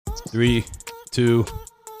3, 2,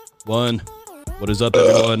 1. What is up,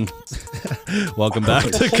 everyone? Welcome back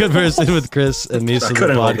to Conversing with Chris and Misa,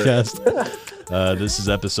 the podcast. This is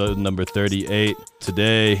episode number 38.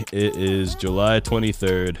 Today, it is July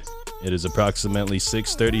 23rd. It is approximately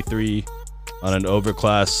 6:33 on an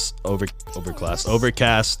overcast,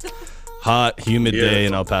 hot, humid day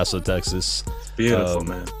in El Paso, Texas. Beautiful,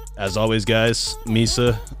 man. As always, guys,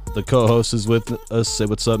 Misa, the co-host, is with us. Say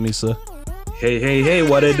what's up, Misa. Hey,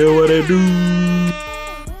 what it do?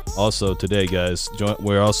 Also, today, guys,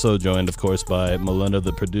 we're also joined, of course, by Melinda,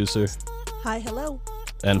 the producer. Hi, hello.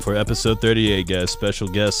 And for episode 38, guys, special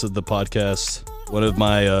guest of the podcast, one of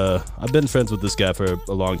my, I've been friends with this guy for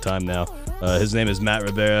a long time now. His name is Matt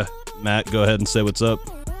Rivera. Matt, go ahead and say what's up.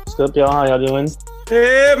 What's up, y'all? How y'all doing?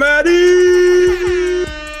 Hey, Matty!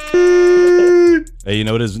 Hey, you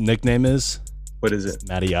know what his nickname is? What is it?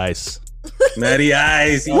 Matty Ice. Matty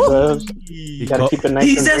Ice. You gotta keep it nice.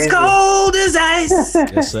 He's as cold as ice.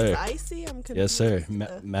 Yes, sir. Icy? I'm confused. Yes, sir.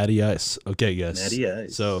 Matty Ice. Okay, guys. Matty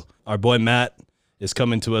Ice. So our boy Matt is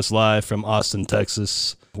coming to us live from Austin,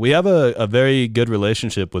 Texas. We have a very good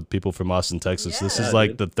relationship with people from Austin, Texas. Yeah. This is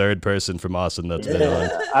like the third person from Austin that's been on.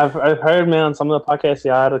 I've heard, man, on some of the podcasts,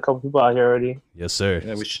 I had a couple people out here already. Yes, sir.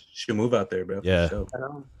 Yeah, we should move out there, bro. Yeah. So.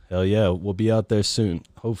 Hell yeah. We'll be out there soon,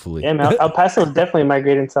 hopefully. Yeah, man, El Paso is definitely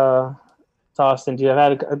migrating to Austin, dude.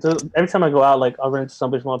 Every time I go out, like, I'll run into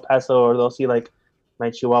somebody from El Paso, or they'll see, like,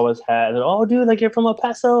 my Chihuahua's hat. They're, oh, dude, like, you're from El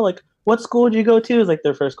Paso? Like, what school did you go to? Is like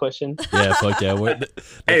their first question. Yeah, fuck yeah.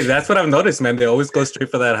 Hey, that's what I've noticed, man. They always go straight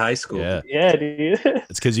for that high school. Yeah, dude.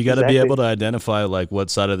 It's because you got to be able to identify like what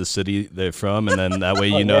side of the city they're from, and then that way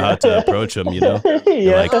you know how to approach them. You know,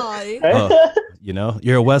 you're like, oh, you know,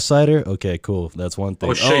 you're a West Sider. Okay, cool. That's one thing.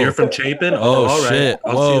 Oh shit, you're from Chapin. Oh all right. shit.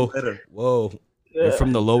 I'll Whoa. see you later. Whoa. You're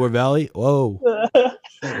from the Lower Valley. Whoa.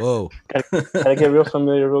 Whoa. Gotta get real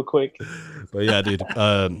familiar real quick. But yeah, dude.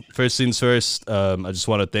 First things first, I just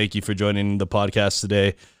want to thank you for joining the podcast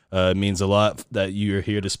today. It means a lot that you're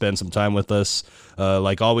here to spend some time with us.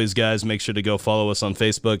 Like always, guys, make sure to go follow us on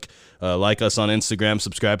Facebook, like us on Instagram,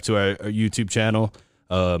 subscribe to our YouTube channel.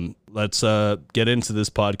 Let's get into this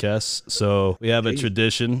podcast. So we have a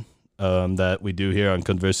tradition that we do here on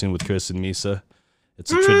Conversing with Chris and Misa.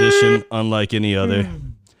 It's a tradition unlike any other.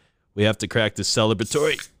 We have to crack this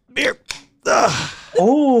celebratory beer.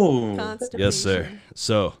 Oh, yes, sir.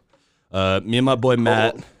 So, me and my boy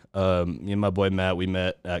Matt, we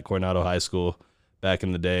met at Coronado High School back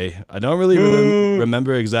in the day. I don't really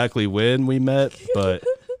remember exactly when we met, but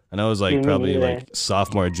I know it was like probably like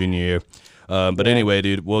sophomore, junior year. But anyway,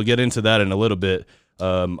 dude, we'll get into that in a little bit.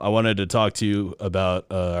 I wanted to talk to you about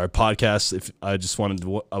our podcast. I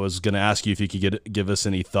was going to ask you if you could give us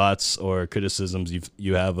any thoughts or criticisms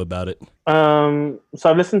you have about it. So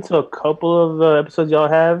I've listened to a couple of the episodes y'all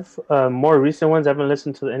have. More recent ones, I haven't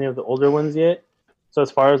listened to any of the older ones yet. So as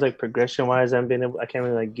far as like progression wise, I can't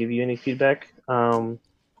really like give you any feedback. I'll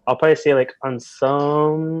probably say like on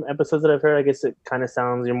some episodes that I've heard, I guess it kind of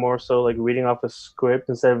sounds you're more so like reading off a script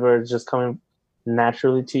instead of it's just coming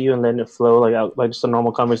naturally to you and letting it flow like just a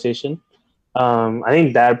normal conversation. I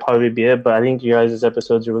think that'd probably be it, but I think your guys'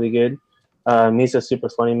 episodes are really good. Misa's super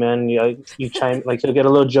funny, man. You chime, like, you'll get a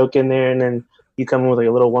little joke in there and then you come in with like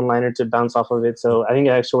a little one-liner to bounce off of it. So I think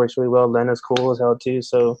it actually works really well. Lena's cool as hell too.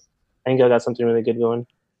 So I think y'all got something really good going.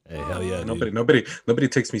 Hey, hell yeah, nobody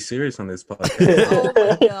takes me serious on this podcast. Oh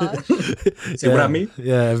my gosh. See what I mean?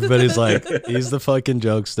 Yeah, everybody's like, he's the fucking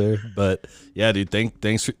jokester. But yeah, dude,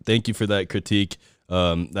 thank you for that critique.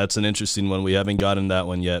 That's an interesting one. We haven't gotten that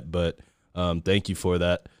one yet, but thank you for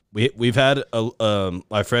that. We've had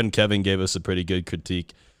my friend Kevin gave us a pretty good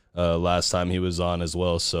critique last time he was on as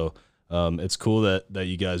well. So it's cool that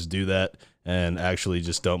you guys do that and actually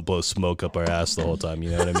just don't blow smoke up our ass the whole time. You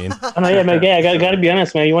know what I mean? Oh, no, yeah, man. Yeah, I gotta be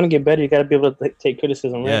honest, man. You want to get better, you gotta be able to take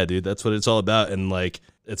criticism. Right? Yeah, dude, that's what it's all about. And like,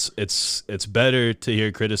 it's better to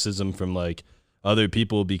hear criticism from like other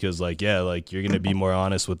people because like, yeah, like you're gonna be more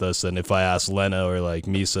honest with us than if I ask Lena or like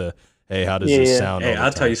Misa, hey, how does this sound? Hey,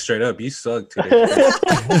 I'll tell you straight up, you suck today.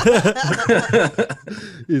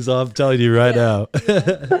 I'm telling you right now.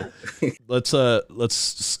 Let's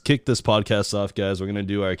kick this podcast off, guys. We're gonna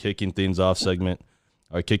do our kicking things off segment.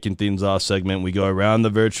 We go around the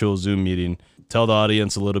virtual Zoom meeting, tell the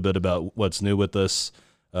audience a little bit about what's new with us.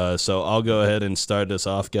 So I'll go ahead and start us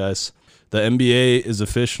off, guys. The NBA is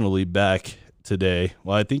officially back today.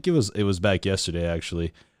 Well, I think it was back yesterday,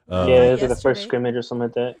 actually. It was like the first scrimmage or something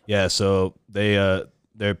like that. Yeah, so they're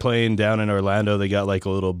playing down in Orlando. They got like a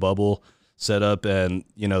little bubble set up, and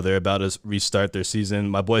you know they're about to restart their season.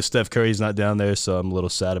 My boy Steph Curry's not down there, so I'm a little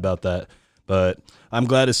sad about that. But I'm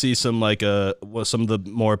glad to see some some of the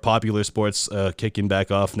more popular sports kicking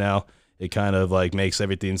back off now. It kind of like makes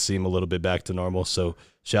everything seem a little bit back to normal. So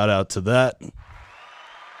shout out to that.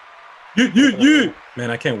 Man,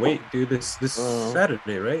 I can't wait, dude. This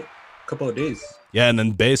Saturday, right? A couple of days. Yeah, and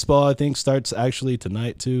then baseball I think starts actually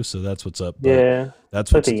tonight too. So that's what's up. But Yeah,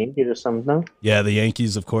 that's like what's the Yankees or something. No? Yeah, the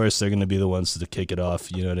Yankees, of course, they're going to be the ones to kick it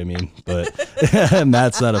off. You know what I mean? But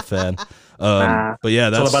Matt's not a fan. But yeah,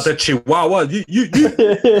 that's it's all about the Chihuahua.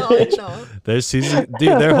 Oh, no. their season.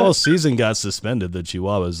 Dude, their whole season got suspended. The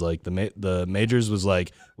Chihuahuas, like the majors, was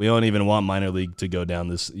like, we don't even want minor league to go down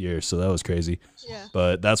this year. So that was crazy. Yeah.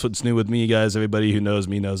 But that's what's new with me, guys. Everybody who knows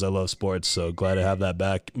me knows I love sports. So glad to have that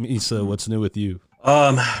back. Misa, what's new with you?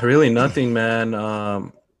 Really nothing, man.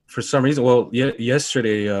 For some reason, well,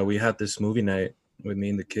 yesterday we had this movie night with me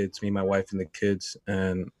and the kids, me, my wife, and the kids,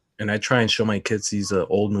 and I try and show my kids these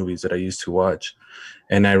old movies that I used to watch,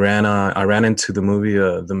 and I ran into the movie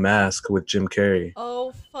The Mask with Jim Carrey.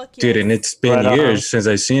 Oh, fuck Dude, yes. and it's been Right years on. since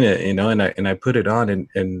I seen it, you know, and I put it on,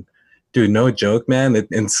 and dude, no joke, man.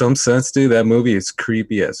 In some sense, dude, that movie is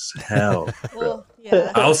creepy as hell. Well,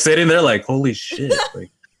 yeah. I was sitting there like, holy shit,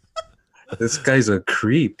 like this guy's a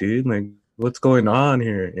creep, dude. Like, what's going on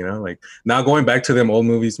here? You know, like now going back to them old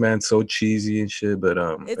movies, man, so cheesy and shit. But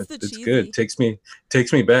It's the it's cheesy. good. Takes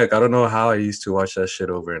me back. I don't know how I used to watch that shit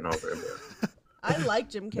over and over. But I like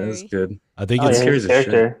Jim that's Carrey. good. I think Oh, it's yeah, Carrey's his a shit.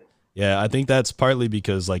 character. Yeah, I think that's partly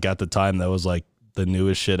because like at the time that was like the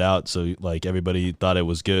newest shit out, so like everybody thought it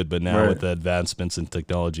was good. But now Right. with the advancements in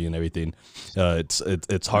technology and everything,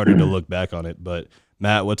 it's harder to look back on it. But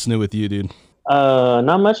Matt, what's new with you, dude?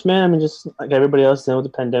 Not much, man. I mean, just like everybody else dealing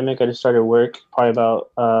with the pandemic. I just started work probably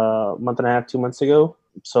about a month and a half, 2 months ago.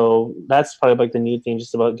 So that's probably like the new thing,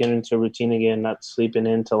 just about getting into a routine again, not sleeping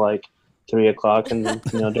in till like 3 o'clock and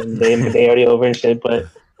during the day, my day already over and shit. But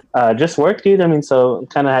just work, dude. I mean, so I'm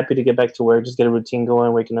kind of happy to get back to work, just get a routine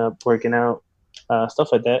going, waking up, working out,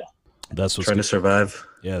 stuff like that. That's what's Trying to good. survive.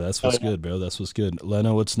 Yeah, that's what's Oh, yeah. good, bro. That's what's good.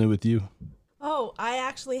 Leno, what's new with you? Oh, I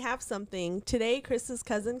actually have something. Today, Chris's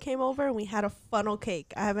cousin came over and we had a funnel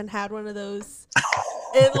cake. I haven't had one of those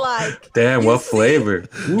in like. Damn, you what see? flavor?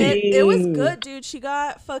 It was good, dude. She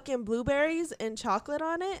got fucking blueberries and chocolate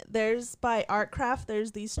on it. There's by Artcraft,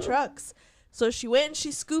 there's these trucks. So she went and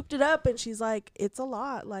she scooped it up and she's like, it's a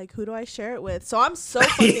lot. Like, who do I share it with? So I'm so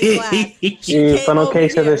fucking glad. She came Funnel over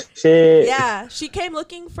cakes are here. the shit. Yeah, she came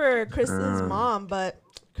looking for Chris's mom, but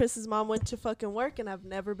Chris's mom went to fucking work and I've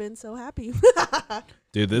never been so happy.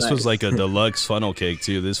 Dude, this was like a deluxe funnel cake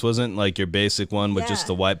too. This wasn't like your basic one with just Yeah.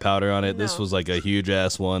 the white powder on it. This No. was like a huge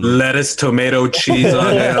ass one. Lettuce, tomato, cheese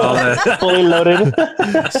on it, all that. Fully loaded.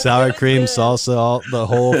 Sour was cream, good. salsa, the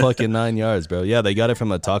whole fucking 9 yards, bro. Yeah, they got it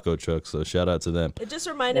from a taco truck, so shout out to them. It just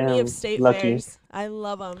reminded me Damn, of state lucky. fairs. I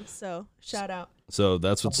love them, so shout out. So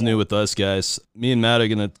that's what's new with us, guys. Me and Matt are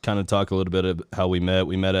gonna kind of talk a little bit of how we met.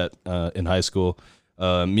 We met at in high school.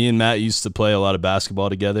 Me and Matt used to play a lot of basketball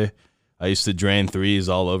together. I used to drain threes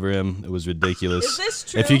all over him. It was ridiculous. Is this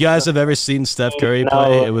true? If you guys have ever seen Steph Curry No,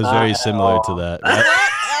 play, it was not very at similar to all. that. What?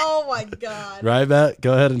 Right, Oh my god. right Matt?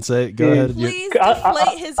 Go ahead and say it. Go ahead. You're- Please I-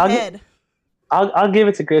 deflate his I'll- head. I'll give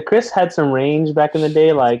it to Chris. Chris had some range back in the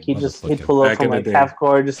day. Like he'd Motherfucker. pull up Back from in the like day. half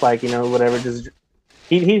court, just like whatever. Just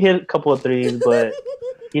he'd hit a couple of threes, but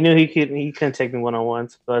he knew he couldn't take me 1-on-1.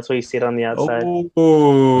 So that's why he stayed on the outside.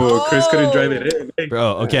 Oh, Chris couldn't drive it in. Hey.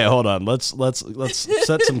 Bro, okay, hold on. Let's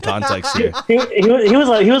set some context here. He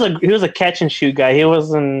was a catch and shoot guy. He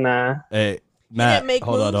wasn't. Hey, Matt, didn't make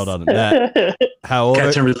hold moves? on. Matt, how old?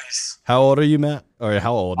 Catch Are, and release. how old are you, Matt? Or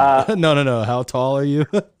how old? No. How tall are you?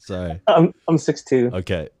 Sorry. I'm 6'2".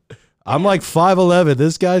 Okay. I'm like 5'11".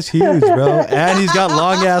 This guy's huge, bro. And he's got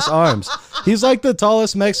long ass arms. He's like the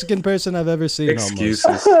tallest Mexican person I've ever seen. Excuses.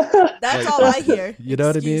 Almost. That's all I hear. You know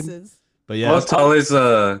what I mean? Excuses. But yeah, How tall is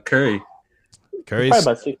Curry? Curry's Probably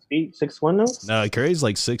about 6 feet, 6'1" now. no, Curry's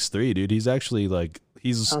like 6'3", dude. He's actually like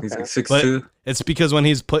he's. Okay. He's like But 6'2". it's because when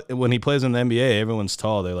he plays in the NBA, everyone's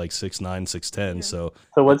tall. They're like 6'9", 6'10". Yeah. So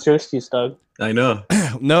So what's your excuse, Doug? I know.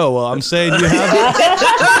 no, well, I'm saying you have.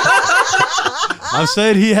 I'm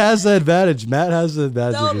saying he has the advantage. Matt has the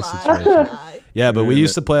advantage in Don't this lie. situation. Don't lie. Yeah, but we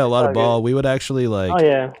used to play a lot of Okay. ball. We would actually like. Oh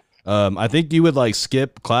yeah. I think you would like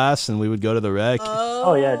skip class and we would go to the rec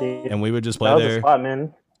Oh yeah, dude. and we would just That play was the there. spot,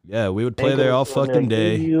 man. Yeah, we would play there all fucking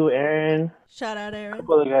day. You, Aaron, Shout out, a Aaron.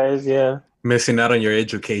 couple other guys. Yeah. Missing out on your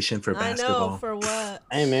education for I know, basketball. for what?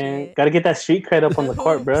 Hey man, Shit. gotta get that street cred up on the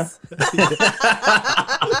court, bro. Hoops.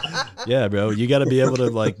 Yeah, bro. You got to be able to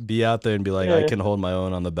like be out there and be like, I Yeah. can hold my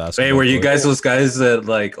own on the basketball. Hey, were you court. guys those guys that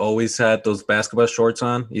like always had those basketball shorts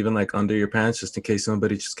on, even like under your pants, just in case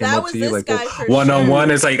somebody just came That up was to you this like guy for one on sure. one?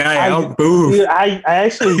 It's like, hey, I- I'll boo. Dude, I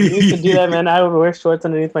actually used to do that, man. I would wear shorts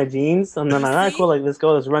underneath my jeans, and then I'm like, See? cool, like let's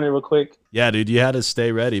go, let's run it real quick. Yeah, dude, you had to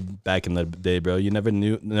stay ready back in the day, bro. You never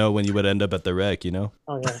know when you would end up at the wreck, you know?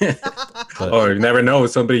 Oh yeah. But- Or you never know,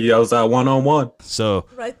 somebody yells out 1-on-1. So,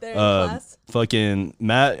 Right there in class. fucking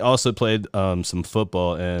Matt also played some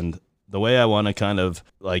football, and the way I want to kind of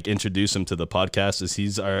like introduce him to the podcast is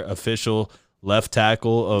he's our official left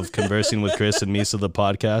tackle of Conversing with Chris and Misa, the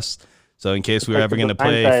podcast. So in case we were Like ever the going to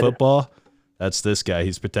play blind side. football, that's this guy.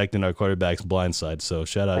 He's protecting our quarterback's blind side. So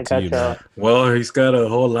shout out I to you, gotcha. Matt. Well, he's got a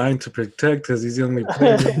whole line to protect because he's the only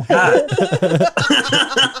player. we got.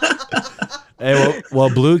 Hey,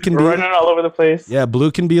 well, Blue can We're be running all over the place. yeah,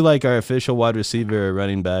 Blue can be like our official wide receiver or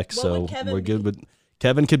running back. What So would Kevin we're good be? with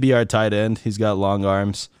Kevin could be our tight end. He's got long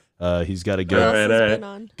arms. He's got a What good else Alright, has alright. been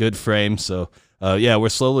on? good frame. So yeah, we're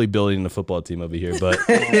slowly building the football team over here. But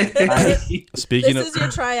speaking This of is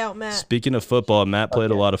your tryout, Matt. speaking of football, Matt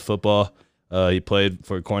played a Okay. lot of football. He played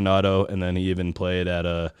for Coronado, and then he even played at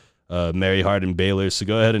Mary Hardin Baylor. So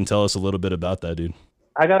go ahead and tell us a little bit about that, dude.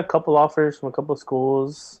 I got a couple offers from a couple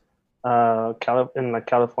schools, in like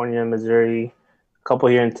California, Missouri, a couple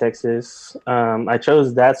here in Texas. I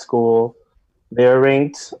chose that school. They're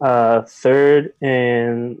ranked third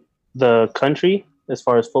in the country as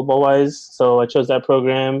far as football wise. So I chose that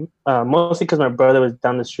program mostly because my brother was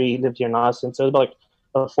down the street, he lived here in Austin, so it was about like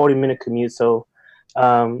a 40-minute commute. So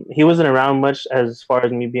he wasn't around much as far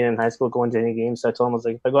as me being in high school going to any games. So I told him, I was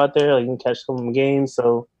like, if I go out there, like, you can catch some of the games.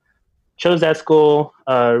 So chose that school.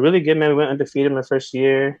 Really good, man. We went undefeated in the first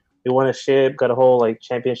year. We won a ship, got a whole like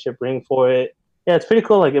championship ring for it. Yeah, it's pretty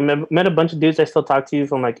cool. Like, I met a bunch of dudes I still talk to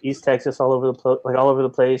from like East Texas, all over the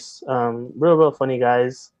place. Real funny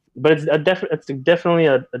guys. But it's definitely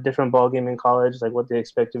a different ball game in college, like what they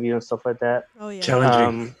expect of you and stuff like that. Oh yeah.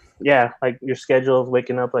 Challenging. Yeah, like your schedule of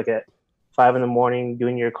waking up like at 5 a.m,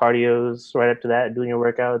 doing your cardios. Right after that, doing your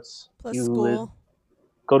workouts. Plus You school.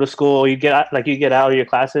 go to school. You get out of your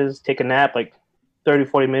classes, take a nap, like 30,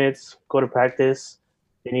 40 minutes. Go to practice.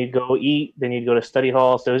 Then you'd go eat. Then you'd go to study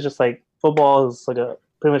hall. So it was just like football is like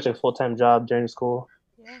pretty much a full-time job during school.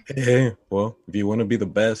 Yeah. Hey, well, if you want to be the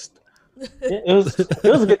best. It was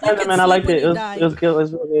a good time, can man. I liked sleep it. when It you was die. good. It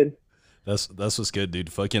was real good. That's what's good,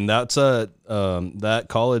 dude. Fucking that's that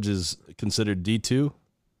college is considered D2,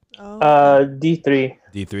 Oh. D3.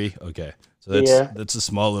 D3. Okay, so Yeah. that's a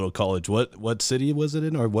small little college. What city was it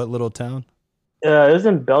in, or what little town? It was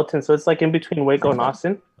in Belton, so it's like in between Waco and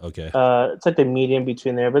Austin. Okay, It's like the median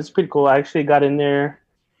between there, but it's pretty cool. I actually got in there.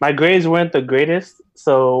 My grades weren't the greatest,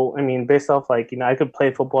 so I mean, based off like I could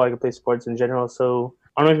play football, I could play sports in general. So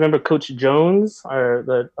I don't know if you remember Coach Jones,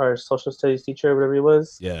 our social studies teacher, whatever he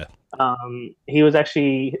was. yeah. He was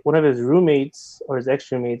actually one of his roommates or his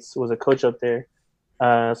ex-roommates was a coach up there.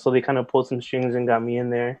 So they kind of pulled some strings and got me in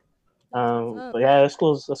there. But yeah, that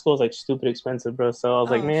school's like stupid expensive, bro. So I was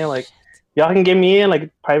like, Oh, man, like shit. y'all can get me in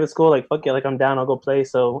like private school, like fuck it, like I'm down, I'll go play.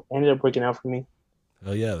 So it ended up working out for me.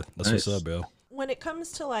 Oh yeah, that's what's Nice. up, bro. When it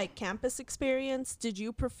comes to like campus experience, did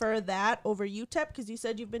you prefer that over UTEP? Because you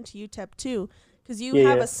said you've been to UTEP too. Because you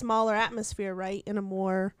have Yeah. a smaller atmosphere, right? In a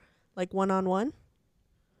more like one-on-one.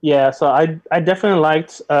 Yeah, so I definitely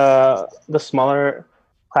liked the smaller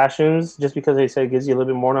classrooms just because they said it gives you a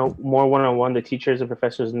little bit more one-on-one. The teachers and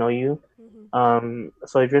professors know you.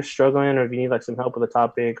 So if you're struggling or if you need like some help with a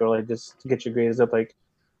topic or like just to get your grades up, like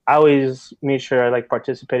I always made sure I like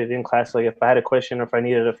participated in class. Like if I had a question or if I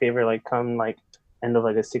needed a favor, like come like end of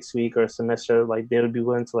like a 6-week or a semester, like they would be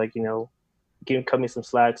willing to like cut me some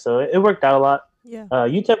slack. So it worked out a lot. Yeah.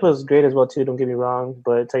 UTEP was great as well too. Don't get me wrong,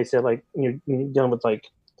 but it's like you said, like you're dealing with like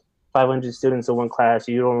 500 students in one class,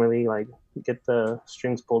 you don't really like get the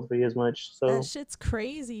strings pulled for you as much. So That shit's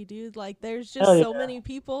crazy, dude. Like, there's just Hell so yeah. many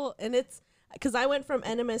people, and it's because I went from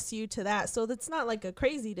NMSU to that, so that's not like a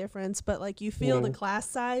crazy difference, but like you feel the class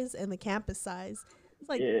size and the campus size. It's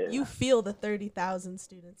like Yeah. you feel the 30,000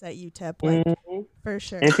 students at UTEP, like Mhm. for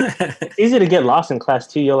sure. And it's easy to get lost in class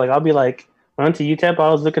too. Yo, like I'll be like, when I went to UTEP,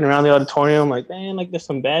 I was looking around the auditorium, like, man, like there's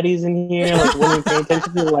some baddies in here, like wasn't paying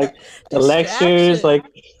attention to like the lectures, Distraction.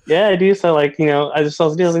 like yeah, I do. So like, I was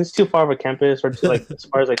like, it's too far of a campus or too like as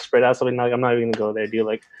far as like spread out. So like, I'm not even gonna go there, dude.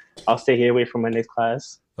 Like, I'll stay here, wait for my next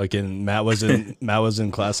class. Fucking Matt was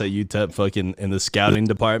in class at UTEP, fucking in the scouting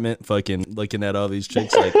department, fucking looking at all these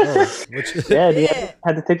chicks like, oh, yeah, dude, I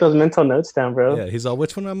had to take those mental notes down, bro. Yeah, he's all,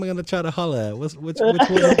 which one am I gonna try to holla at? Which one?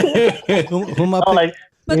 Who am I Oh, like,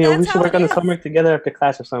 But you know, we that's should how work it on the is. homework together after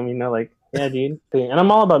class or something, you know, like, yeah, dude. And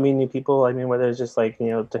I'm all about meeting new people. I mean, whether it's just like, you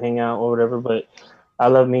know, to hang out or whatever, but I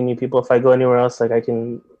love meeting new people. If I go anywhere else, like I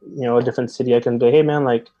can, you know, a different city, I can be, hey man,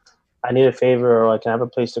 like I need a favor or I can have a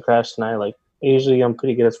place to crash tonight. Like usually I'm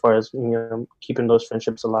pretty good as far as, you know, keeping those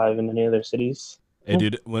friendships alive in any other cities. Hey,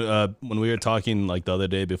 dude, when we were talking like the other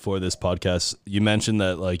day before this podcast, you mentioned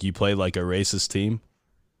that like you play like a racist team.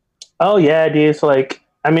 Oh yeah, dude. So like,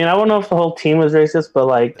 I mean, I don't know if the whole team was racist, but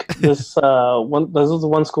like this this was the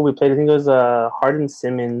one school we played. I think it was Hardin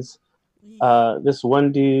Simmons. This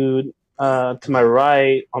one dude to my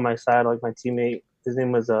right on my side, like my teammate, his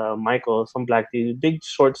name was Michael, some black dude, big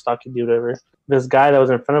short stocky dude, whatever. This guy that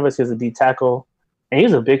was in front of us, he was a D tackle, and he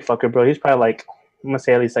was a big fucker, bro. He's probably like, I'm gonna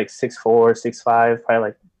say at least like 6'4", 6'5", probably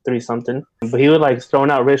like 3 something. But he would like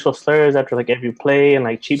throwing out racial slurs after like every play and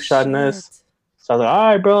like cheap shotting us. So I was like, all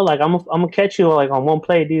right, bro, like I'm gonna catch you like on one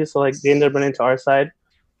play, dude. So like they ended up running to our side,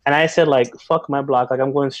 and I said like, fuck my block, like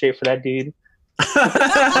I'm going straight for that dude.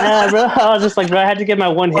 Yeah, bro. I was just like, bro, I had to get my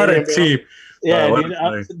one hit in, bro. Team.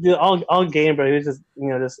 Yeah, dude, all game, bro. He was just, you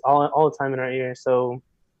know, just all the time in our ear. So,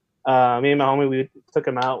 me and my homie, we took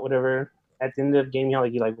him out, whatever. At the end of the game,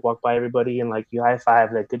 you like walk by everybody and like you high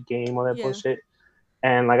five, like good game, all that bullshit.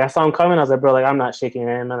 And like I saw him coming, I was like, bro, like I'm not shaking your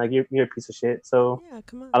hand, man. Like you're a piece of shit. So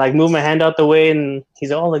come on. I like moved my hand out the way, and he's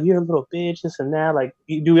like, oh, like you're a little bitch, this and that. Like,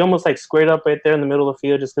 we almost like squared up right there in the middle of the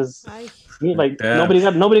field, just because like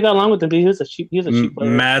nobody got along with him. He was a cheap player.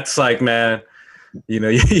 Matt's like, man, you know,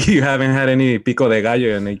 you haven't had any pico de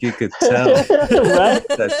gallo, and like, you could tell. Right?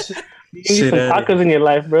 You need some tacos in your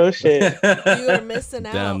life, bro. Shit. You are missing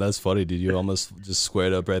out. Damn, that's funny, dude. You almost just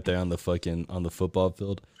squared up right there on the football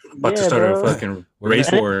field. About to start a fucking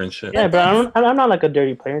race war and shit. Yeah, bro. I'm not like a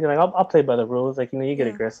dirty player. Like I'll play by the rules. Like, you know, you get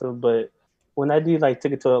aggressive, but when that dude like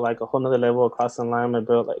took it to like a whole nother level across the line, my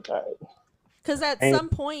bro, like, all right. Because at some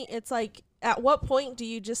point, it's like, at what point do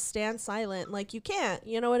you just stand silent? Like, you can't.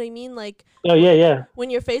 You know what I mean? Like, oh yeah. When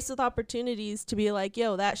you're faced with opportunities to be like,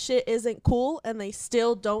 yo, that shit isn't cool, and they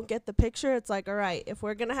still don't get the picture, it's like, all right, if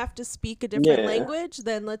we're gonna have to speak a different language,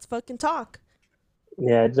 then let's fucking talk.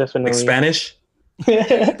 Yeah, definitely. Like Spanish.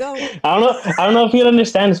 There you go. I don't know if you'd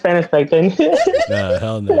understand Spanish back then. Nah,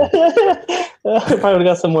 hell no. I probably would have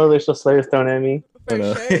got some more racial slurs thrown at me. For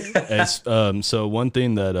sure. So one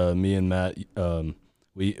thing that me and Matt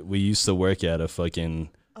we used to work at a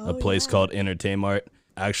place called Entertainmart.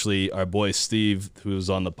 Actually, our boy Steve, who was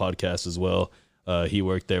on the podcast as well, he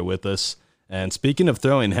worked there with us. And speaking of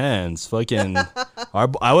throwing hands,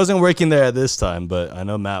 I wasn't working there at this time, but I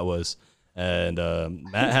know Matt was. And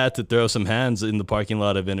Matt had to throw some hands in the parking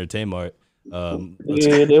lot of Entertainmart.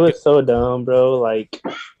 Dude, it was so dumb, bro. Like,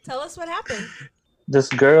 tell us what happened. This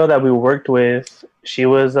girl that we worked with, she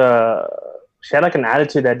was she had like an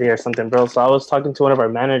attitude that day or something, bro. So I was talking to one of our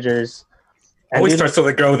managers. Always starts with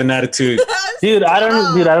a girl with an attitude. Dude, I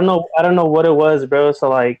don't know what it was, bro. So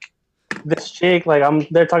like this chick, like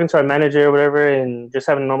they're talking to our manager or whatever, and just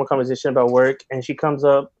having a normal conversation about work, and she comes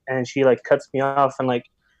up and she like cuts me off, and like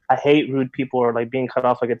I hate rude people or like being cut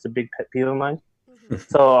off, like it's a big pet peeve of mine.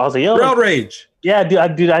 So I was like, yo, road rage. Yeah,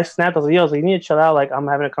 dude, I snapped. I was like, yo, you need to chill out. Like, I'm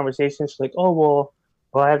having a conversation. She's like, oh, well,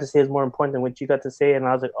 what I have to say is more important than what you got to say. And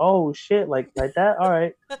I was like, oh, shit, like that? All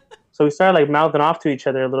right. So we started, like, mouthing off to each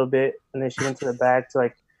other a little bit. And then she went to the back to,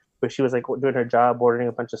 like, where she was, like, doing her job, ordering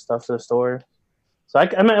a bunch of stuff to the store. So I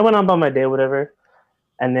went on about my day, whatever.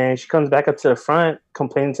 And then she comes back up to the front,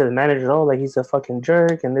 complaining to the manager, oh, like, he's a fucking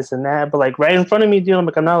jerk and this and that. But, like, right in front of me, dude, I'm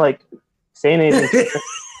like, I'm not, like, saying anything.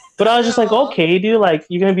 But I was just like, okay, dude, like,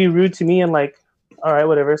 you're going to be rude to me and, like, all right,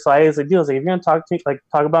 whatever. So I was like, dude, if you're going to talk to me, like,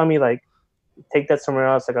 talk about me, like, take that somewhere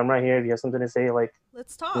else. Like, I'm right here. If you have something to say, like,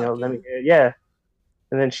 let's talk. You know, let me hear it. Yeah.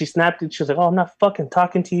 And then she snapped it. She was like, oh, I'm not fucking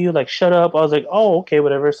talking to you. Like, shut up. I was like, oh, okay,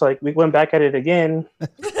 whatever. So, like, we went back at it again.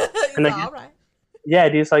 And like, all right. Yeah,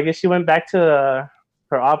 dude. So I guess she went back to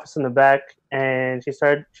her office in the back and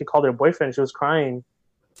she called her boyfriend. She was crying.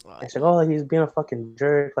 And she's like, oh, he's being a fucking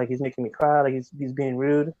jerk. Like, he's making me cry. Like, he's being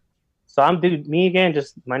rude. So I'm, dude, me again,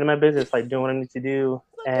 just minding my business, like doing what I need to do.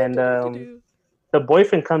 And the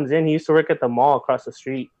boyfriend comes in. He used to work at the mall across the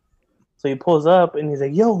street. So he pulls up and he's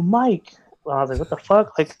like, yo, Mike. Well, I was like, what the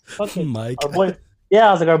fuck? Like, fucking Mike. Our boy. Yeah,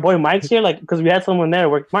 I was like, our boy Mike's here. Like, because we had someone there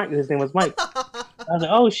work Mike. His name was Mike. I was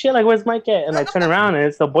like, oh shit, like, where's Mike at? And I turn around and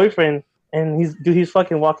it's the boyfriend. And he's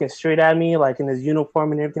fucking walking straight at me, like in his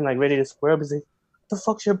uniform and everything, like ready to square up. He's like, what the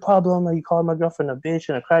fuck's your problem? Like, you calling my girlfriend a bitch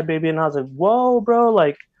and a crybaby? And I was like, whoa, bro,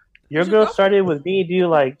 like, Your girl started with me, dude.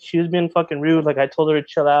 Like, she was being fucking rude. Like, I told her to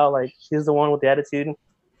chill out. Like, she's the one with the attitude.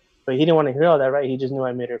 But he didn't want to hear all that, right? He just knew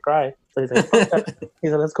I made her cry. So he's like, fuck that.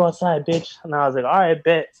 He's like, let's go outside, bitch. And I was like, all right,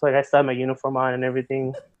 bet. So, like, I still had my uniform on and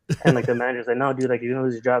everything. And, like, the manager's like, no, dude, like, you're going to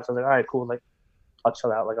lose your job. So I was like, all right, cool. Like, I'll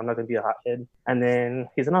chill out. Like, I'm not going to be a hothead. And then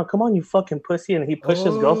he's like, no, come on, you fucking pussy. And he pushed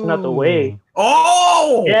his girlfriend out the way.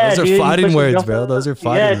 Oh! Yeah, those are fighting words, bro. Those are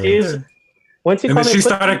fighting words. Dude. Once he and then she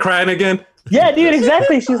started crying again? Yeah, dude,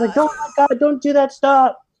 exactly. She was like, oh my God, don't do that,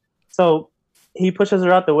 stop. So he pushes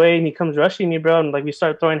her out the way and he comes rushing me, bro. And like we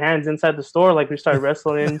start throwing hands inside the store, like we start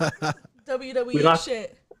wrestling. WWE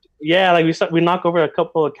shit. Yeah, like we knock over a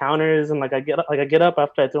couple of counters and like I get up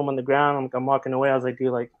after I throw him on the ground. I'm walking away. I was like,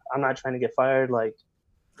 dude, like I'm not trying to get fired. Like,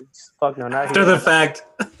 fuck no, not after here. the fact.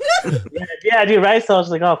 yeah, dude, right? So I was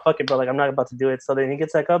like, oh fuck it, bro. Like I'm not about to do it. So then he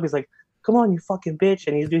gets back up. He's like, come on, you fucking bitch.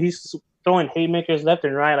 And he's throwing haymakers left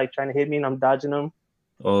and right, like trying to hit me, and I'm dodging them.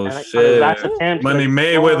 Oh, and, like, shit. Last attempt, Money like,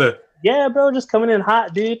 Mayweather. Yeah, bro, just coming in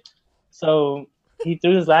hot, dude. So he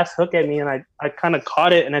threw his last hook at me, and I kind of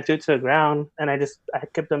caught it, and I threw it to the ground, and I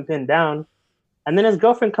kept him pinned down. And then his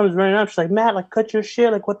girlfriend comes running up. She's like, Matt, like, cut your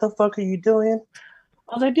shit. Like, what the fuck are you doing?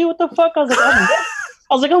 I was like, dude, what the fuck? I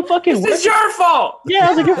was like, I'm fucking. This is your fault. Yeah, I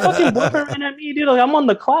was like, you're fucking boyfriend ran at me, dude. Like, I'm on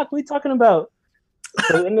the clock. What are you talking about?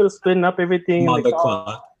 So we ended up splitting up everything. On the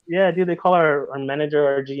clock. Yeah, dude, they call our manager,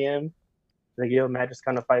 our GM. Like, yo, Matt just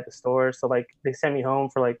kind of fight the store. So, like, they sent me home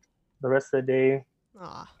for, like, the rest of the day.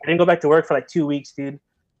 Aww. I didn't go back to work for, like, 2 weeks, dude.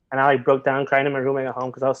 And I, like, broke down crying in my room at home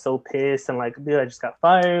because I was so pissed. And, like, dude, I just got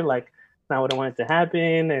fired. Like, not what I wanted to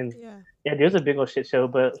happen. And, yeah, dude, it was a big old shit show.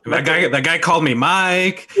 But that guy called me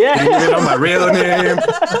Mike. Yeah. He didn't know my real name.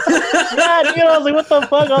 Yeah, dude, I was like, what the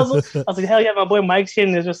fuck? I was like, hell yeah, my boy Mike's here.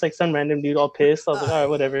 And there's just, like, some random dude all pissed. I was like, all right,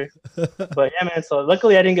 whatever. But, yeah, man, so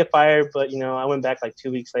luckily I didn't get fired. But, you know, I went back, like,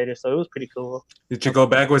 2 weeks later. So it was pretty cool. Did you go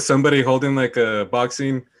back with somebody holding, like, a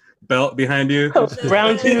boxing belt behind you?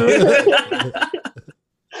 Round two.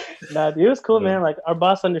 Nah, dude, it was cool, man. Like, our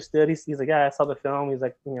boss understood. He's like, yeah, I saw the film. He's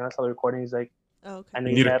like, you know, I saw the recording. He's like, okay. I know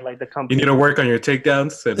you had, like, the company. You need to work on your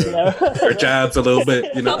takedowns and your jabs a little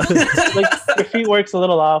bit, you know. Like, your feet works a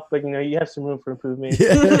little off, but, you know, you have some room for improvement.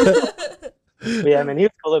 But yeah, man, he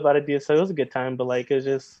was cool about it, dude. So it was a good time, but, like, it was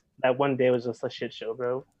just, that one day was just a shit show,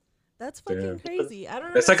 bro. That's fucking crazy. I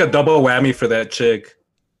don't know. It's like a double whammy for that chick.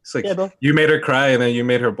 It's like, yeah, you made her cry and then you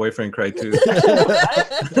made her boyfriend cry too.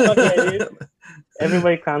 Okay, dude.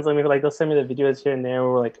 Everybody clowns on me. Like, they'll send me the videos here and there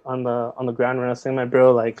where we're, like, on the ground when I was saying, my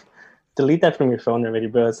bro, like, delete that from your phone already,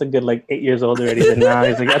 bro. It's a good, like, 8 years old already. But now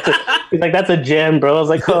he's like, that's a gem, bro. I was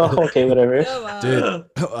like, oh, okay, whatever. Oh, wow. Dude,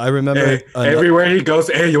 I remember everywhere he goes,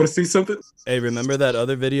 hey, you want to see something? Hey, remember that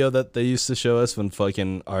other video that they used to show us when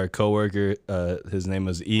fucking our coworker, his name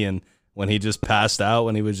was Ian, when he just passed out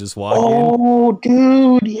when he was just walking? Oh,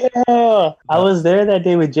 dude, yeah. I was there that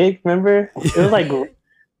day with Jake, remember? It was like,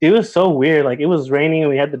 it was so weird. Like, it was raining and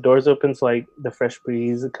we had the doors open, so, like, the fresh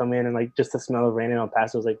breeze would come in and, like, just the smell of rain on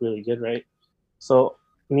pass was, like, really good, right? So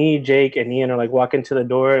me, Jake, and Ian are, like, walking to the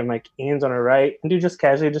door and, like, Ian's on our right. And dude, just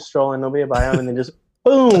casually just strolling, nobody by him, and then just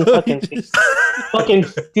boom, fucking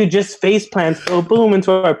dude, just face plants, go boom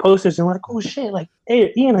into our posters, and we're like, oh shit, like,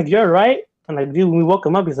 hey, Ian, like, you're right. And, like, dude, when we woke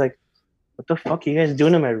him up, he's like, what the fuck are you guys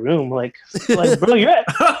doing in my room? Like bro, you're at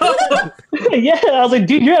yeah. I was like,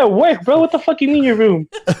 dude, you're at work, bro. What the fuck you mean your room?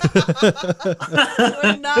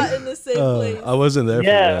 We're not in the same place. I wasn't there for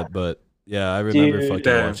that, but yeah, I remember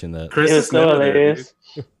fucking watching that. It was so hilarious.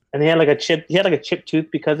 And he had like a chip tooth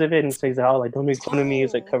because of it, and so he's like, oh, like, don't make fun of me.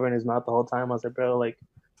 He's like covering his mouth the whole time. I was like, bro, like,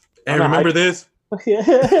 hey, remember this? Yeah.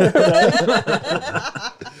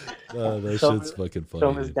 That shit's fucking funny. Show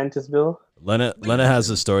him his dentist bill. Lena has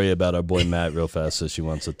a story about our boy Matt real fast, so she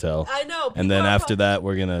wants to tell. I know. And then after that,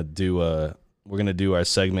 we're gonna do our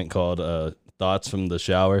segment called "Thoughts from the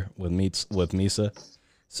Shower" with Misa.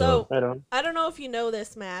 So I don't know if you know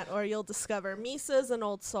this, Matt, or you'll discover Misa's an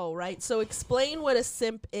old soul, right? So explain what a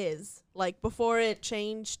simp is, like before it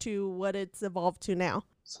changed to what it's evolved to now.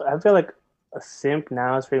 So I feel like a simp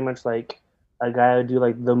now is pretty much like a guy who do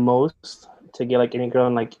like the most to get like any girl,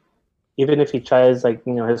 and like even if he tries like,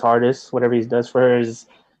 you know, his hardest, whatever he does for her is,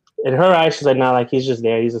 in her eyes, she's like, nah, like he's just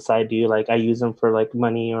there. He's a side dude. Like I use him for like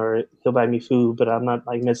money, or he'll buy me food, but I'm not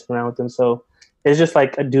like messing around with him. So it's just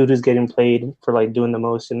like a dude who's getting played for like doing the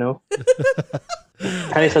most, you know?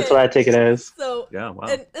 At least that's what I take it as. So Yeah, wow.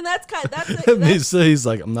 And that's that's So he's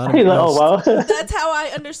like, I'm not He's like, impressed. oh wow. that's how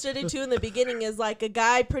I understood it too in the beginning, is like a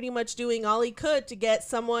guy pretty much doing all he could to get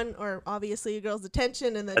someone, or obviously a girl's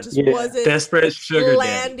attention, and that just wasn't desperate sugar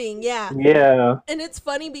landing. Yeah. Yeah. And it's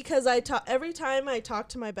funny because every time I talk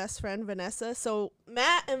to my best friend Vanessa, so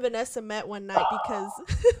Matt and Vanessa met one night because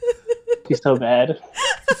She's so bad.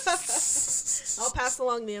 I'll pass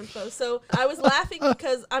along the info. So I was laughing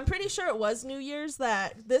because I'm pretty sure it was New Year's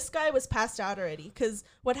that this guy was passed out already. Because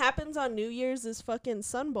what happens on New Year's is fucking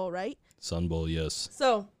Sun Bowl, right? Sun Bowl, yes.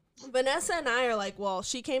 So Vanessa and I are like, well,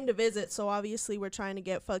 she came to visit, so obviously we're trying to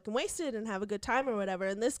get fucking wasted and have a good time or whatever.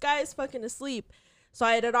 And this guy is fucking asleep. So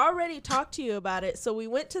I had already talked to you about it. So we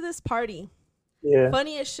went to this party. Yeah.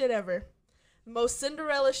 Funniest shit ever. Most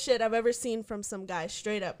Cinderella shit I've ever seen from some guy.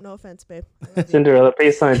 Straight up. No offense, babe. Cinderella,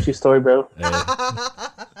 based on a true story, bro. Hey.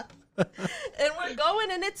 And we're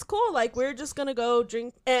going, and it's cool. Like, we're just gonna go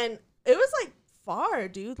drink, and it was like far,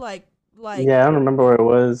 dude. Like Yeah, I don't remember where it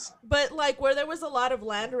was. but like where there was a lot of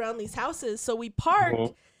land around these houses. So we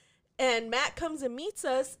parked, and Matt comes and meets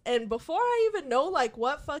us. And before I even know like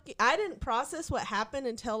I didn't process what happened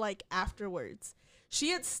until like afterwards.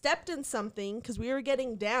 She had stepped in something because we were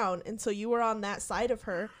getting down, and so you were on that side of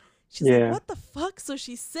her. She's like, what the fuck? So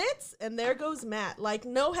she sits, and there goes Matt. Like,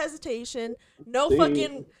 no hesitation, no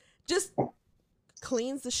fucking, just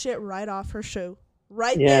cleans the shit right off her shoe.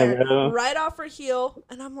 Right there. Bro. Right off her heel.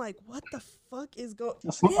 And I'm like, what the fuck is going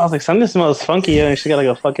on? I was like, something smells funky, and she got like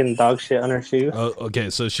a fucking dog shit on her shoe. Oh, okay,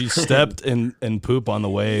 so she stepped in poop on the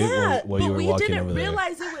way while you were walking over there. We didn't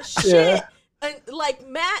realize it was shit. And like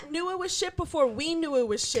Matt knew it was shit before we knew it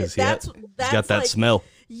was shit. That's He's got that like, smell.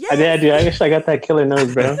 Yes. I did, dude. I actually got that killer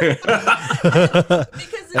nose, bro. Because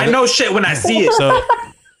I know shit when I see it.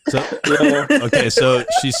 Okay, so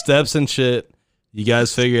she steps in shit. You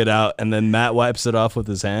guys figure it out, and then Matt wipes it off with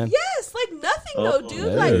his hand. yes, like nothing though,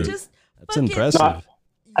 dude. Hey, Like just That's fucking, impressive. No,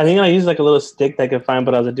 I think I used like a little stick that I could find,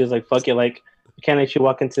 but I was like, dude, like, fuck it. Like, you can't let you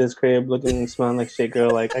walk into this crib looking and smelling like shit,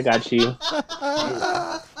 girl. Like, I got you.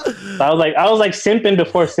 So I was like simping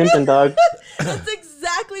before simping, dog. That's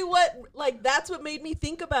exactly what, like, that's what made me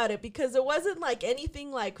think about it, because it wasn't like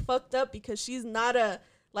anything like fucked up, because she's not a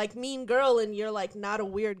like mean girl and you're like not a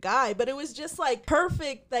weird guy, but it was just like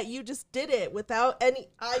perfect that you just did it without any.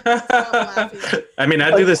 I just stopped laughing. I mean,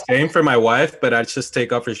 I do the same for my wife, but I just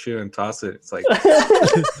take off her shoe and toss it. It's like,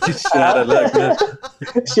 she had a look. Man.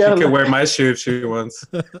 She can wear my shoe if she wants.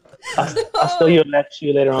 I'll steal your left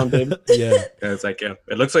shoe later on, babe. Yeah. Yeah, it's like, yeah,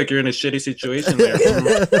 it looks like you're in a shitty situation there.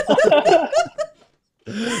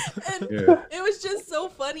 And it was just so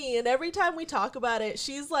funny, and every time we talk about it,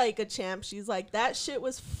 she's like a champ. She's like, that shit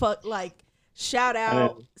was like, shout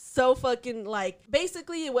out, so fucking, like,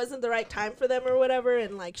 basically it wasn't the right time for them or whatever,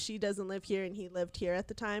 and like she doesn't live here and he lived here at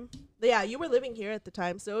the time. But yeah, you were living here at the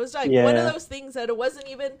time, so it was like one of those things that it wasn't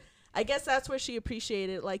even, I guess that's where she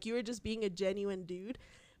appreciated it. Like, you were just being a genuine dude.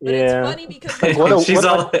 But it's funny because what a she's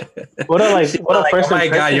all first oh my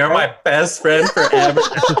god, you're my best friend forever.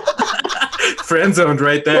 Friend zoned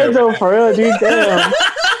right there. Friend zone for real, dude. Damn.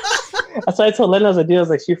 That's why I told Lennon, I was like, dude, I was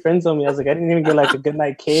like, she friend zoned me. I was like, I didn't even get like a good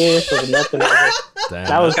night kiss or nothing. I was like,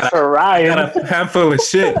 that was for Ryan. Got a handful of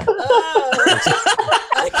shit.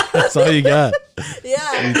 That's all you got.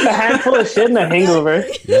 Yeah. A handful of shit and a hangover.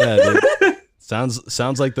 Yeah, dude.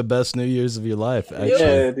 Sounds like the best New Year's of your life, actually.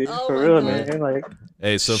 Yeah, dude, Oh for my real, God. man. Like,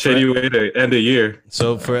 Hey, so Shitty way to end the year.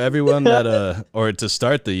 So for everyone that or to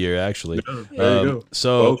start the year actually. There you go.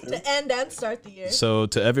 So To end and start the year. So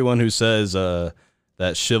to everyone who says that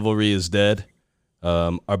chivalry is dead,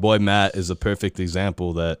 our boy Matt is a perfect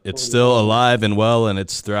example that it's still alive and well and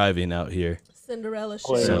it's thriving out here. Cinderella shit.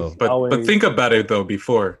 Always. So, But think about it though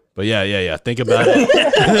before. but yeah. Think about it.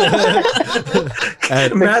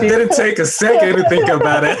 and, Matt didn't take a second to think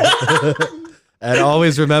about it. and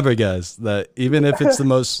always remember, guys, that even if it's the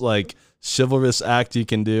most like chivalrous act you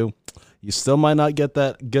can do, you still might not get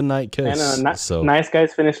that good night kiss. So nice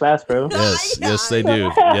guys finish last, bro. yes, they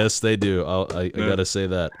do. Yes, they do. I gotta say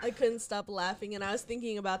that. I couldn't stop laughing, and I was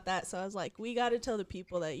thinking about that, so I was like, we got to tell the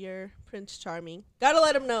people that you're Prince Charming. Got to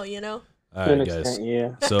let them know, you know? All To an right, guys. extent,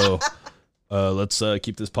 yeah. So let's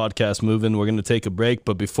keep this podcast moving. We're gonna take a break,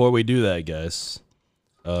 but before we do that, guys,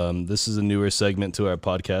 this is a newer segment to our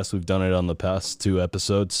podcast. We've done it on the past 2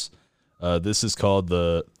 episodes. This is called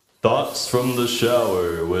the Thoughts from the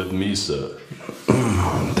Shower with Misa.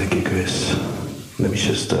 Thank you, Chris. Let me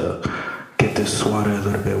just get this water a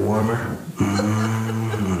little bit warmer.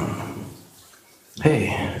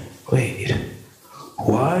 Hey, wait.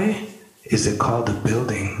 Why is it called a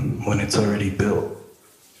building when it's already built?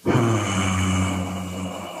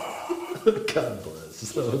 God bless.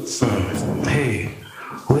 Hey,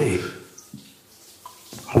 wait.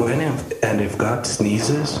 When if God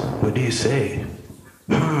sneezes, what do you say?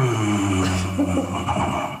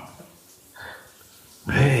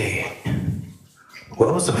 Hey,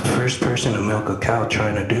 what was the first person to milk a cow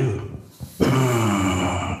trying to do?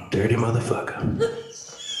 Dirty motherfucker.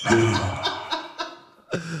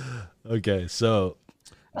 Okay, so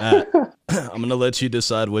Matt, I'm gonna let you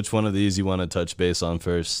decide which one of these you want to touch base on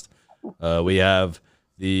first. We have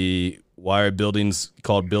the why are buildings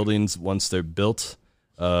called buildings once they're built.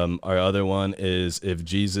 Our other one is if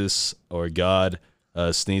Jesus or God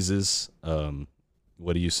sneezes,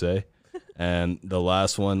 what do you say? And the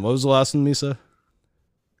last one, what was the last one, Misa?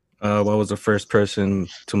 What was the first person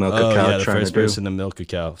to milk a cow the trying first to do? person to milk a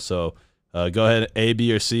cow. So go ahead, A,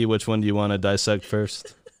 B, or C. Which one do you want to dissect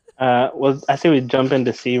first? Well, I say we jump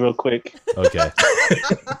into C real quick. Okay.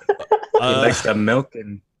 He likes that milk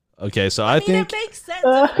and. Okay, so I mean, think. it makes sense.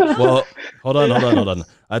 Well, hold on.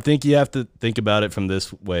 I think you have to think about it from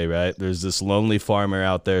this way, right? There's this lonely farmer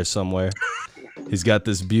out there somewhere. He's got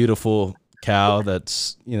this beautiful cow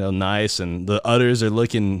that's, nice, and the udders are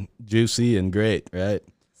looking juicy and great, right?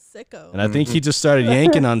 Sicko. And I think he just started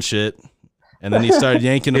yanking on shit, and then he started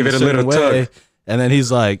yanking them Give a it a certain little way, tug. and then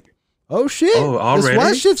he's like, "Oh shit! Oh, this already?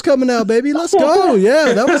 white shit's coming out, baby. Let's go!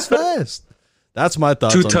 Yeah, that was fast." That's my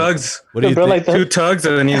thoughts. Two on tugs. What do you Bro, think? like Two tugs,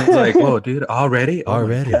 and then he's like, "Whoa, dude, already? Oh my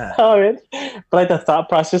Already. God." All right, but like the thought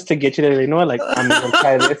process to get you there, like I'm gonna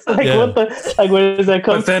try this. Like Yeah. what the? Like where does that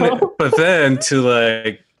come from? But then to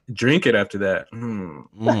like drink it after that.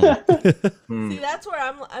 See, that's where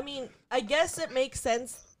I guess it makes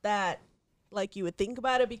sense that like you would think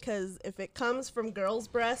about it, because if it comes from girls'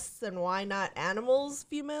 breasts, then why not animals,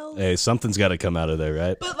 females? Hey, something's got to come out of there,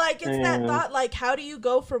 right? But like it's that thought, like how do you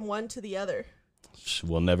go from one to the other?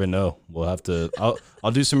 We'll never know. We'll have to.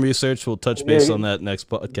 I'll do some research. We'll touch base on that next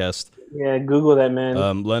podcast. Yeah, Google that,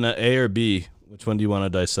 man. Lena, A or B? Which one do you want to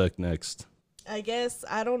dissect next? I guess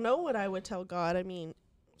I don't know what I would tell God. I mean,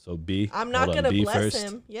 So B. I'm not Hold on, gonna B bless first?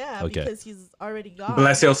 him, Okay. because he's already God.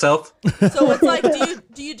 Bless yourself. So it's like,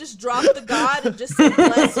 do you just drop the God and just say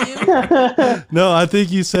bless you? No, I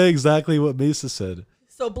think you say exactly what Misa said.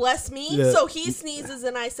 So bless me. Yeah. So he sneezes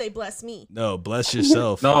and I say bless me. No, bless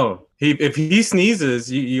yourself. No, if he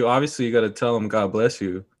sneezes, you obviously got to tell him God bless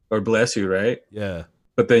you or bless you, right? Yeah.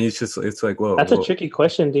 But then it's like, whoa. That's a tricky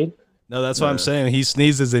question, dude. No, that's what I'm saying. He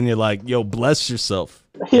sneezes and you're like, yo, bless yourself.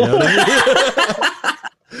 You know what I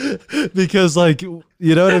mean? Because, like, you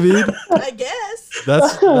know what I mean? I guess.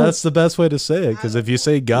 That's the best way to say it. Because if you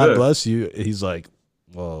say God Yeah. bless you, he's like,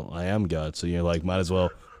 well, I am God. So you're like, might as well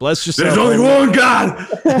bless yourself. There's only one God.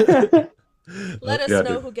 Let us Yeah,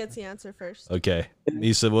 know dude. who gets the answer first. Okay.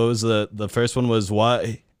 Misa, what was the first one was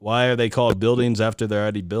why are they called buildings after they're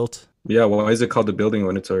already built? Yeah, well, why is it called the building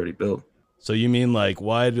when it's already built? So you mean like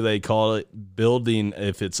why do they call it building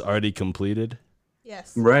if it's already completed?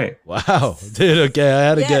 Yes. Right. Wow, dude. Okay,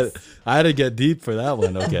 I Yes. had to get deep for that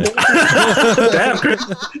one. Okay. Damn, Chris.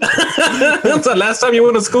 That's the last time you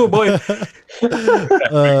went to school, boy.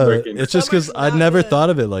 It's just because Summer's I not never good. thought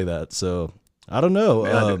of it like that. So I don't know.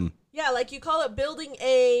 Yeah, Yeah, like you call it building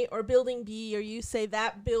A or building B, or you say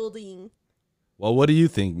that building. Well, what do you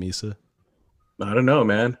think, Misa? I don't know,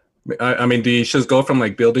 man. I mean, do you just go from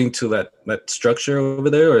like building to that structure over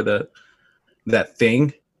there, or that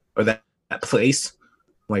thing, or that place?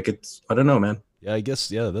 Like I don't know, man. Yeah, I guess.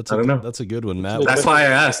 Yeah, that's I don't know. that's a good one, Matt. That's why I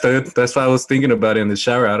asked, dude. That's why I was thinking about it in the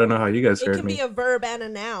shower. I don't know how you guys It heard can me. be a verb and a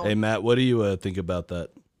noun. Hey, Matt, what do you think about that?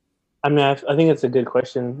 I mean, I think it's a good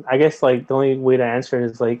question. I guess like the only way to answer it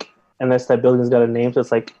is like unless that building's got a name, so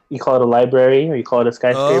it's like you call it a library or you call it a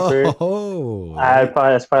skyscraper. Oh,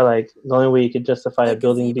 That's probably like the only way you could justify A a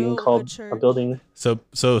building gazebo, being a called a church. building. So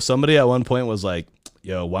somebody at one point was like,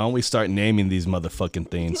 "Yo, why don't we start naming these motherfucking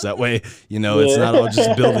things? That way, it's Yeah. not all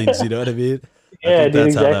just buildings. You know what I mean?" I Yeah, think dude,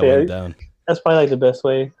 that's how that exactly. went down. That's probably like the best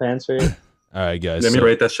way to answer it. All right, guys. Let me so-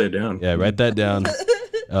 write that shit down. Yeah, write that down.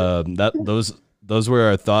 Those were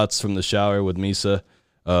our thoughts from the shower with Misa.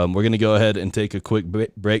 We're gonna go ahead and take a quick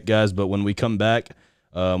break, guys. But when we come back,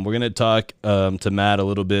 we're gonna talk to Matt a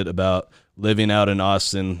little bit about living out in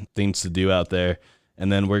Austin, things to do out there,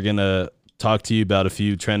 and then we're gonna talk to you about a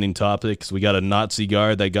few trending topics. We got a Nazi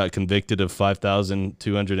guard that got convicted of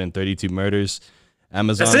 5,232 murders.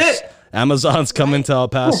 Amazon's coming to El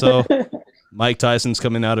Paso. Mike Tyson's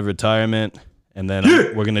coming out of retirement, and then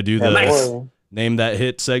we're gonna do the Nice. name that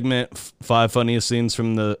hit segment, funniest scenes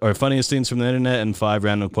from the internet, and 5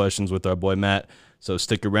 random questions with our boy Matt. So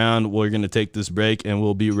stick around. We're gonna take this break, and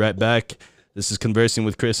we'll be right back. This is Conversing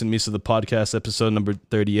with Chris and Misa, the podcast, episode number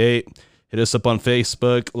 38. Hit us up on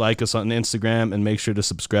Facebook, like us on Instagram, and make sure to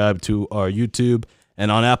subscribe to our YouTube. And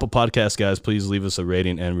on Apple Podcasts, guys, please leave us a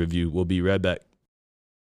rating and review. We'll be right back.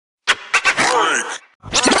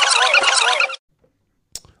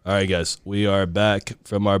 All right, guys, we are back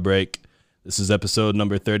from our break. This is episode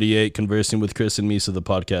number 38, Conversing with Chris and Misa, the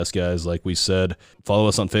podcast, guys. Like we said, follow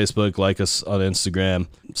us on Facebook, like us on Instagram,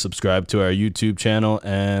 subscribe to our YouTube channel,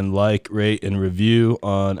 and like, rate, and review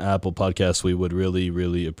on Apple Podcasts. We would really,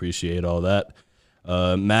 really appreciate all that.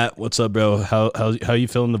 Matt, what's up, bro? How you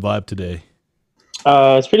feeling the vibe today?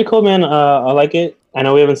 It's pretty cool, man. I like it. I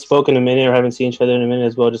know we haven't spoken in a minute or haven't seen each other in a minute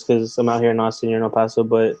as well, just because I'm out here in Austin, you're in El Paso,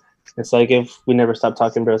 but it's like if we never stop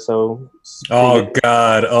talking, bro. So. Oh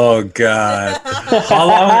God!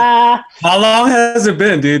 How long has it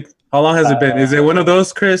been, dude? How long has it been? Is it one of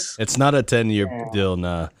those, Chris? It's not a 10-year deal,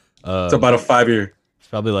 nah. It's about a 5-year. It's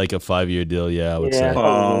probably like a 5-year deal, yeah, I would say.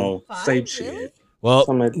 Oh, same Really? shit. Well,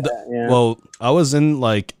 Like that, yeah. well, I was in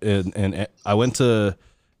like, and I went to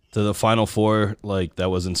the Final Four, like that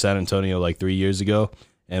was in San Antonio like 3 years ago,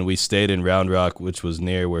 and we stayed in Round Rock, which was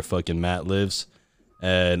near where fucking Matt lives.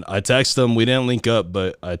 And I texted him. We didn't link up,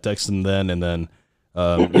 but I texted him then, and then,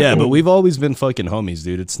 yeah. But we've always been fucking homies,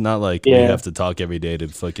 dude. It's not like we have to talk every day to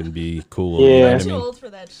fucking be cool. Yeah. You know I'm what I too mean? old for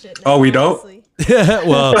that shit now, Oh, we don't? honestly. Yeah,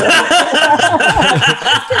 well,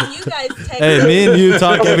 That's 'cause you guys text hey, me and you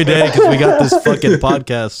talk every day because we got this fucking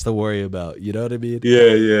podcast to worry about. You know what I mean?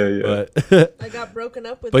 Yeah. But, I got broken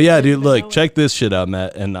up with. but yeah, him, dude, but look, no- check this shit out,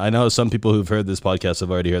 Matt. And I know some people who've heard this podcast have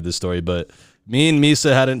already heard this story, but me and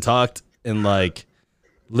Misa hadn't talked in like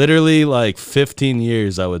literally like 15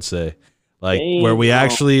 years, I would say. Like where we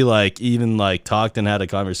actually like even like talked and had a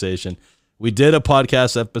conversation. We did a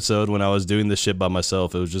podcast episode when I was doing this shit by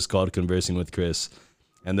myself. It was just called Conversing with Chris.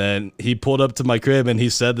 And then he pulled up to my crib and he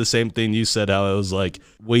said the same thing you said, how it was like,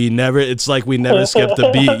 it's like we never skipped a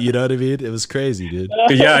beat. You know what I mean? It was crazy, dude.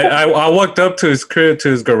 Yeah, I walked up to his crib, to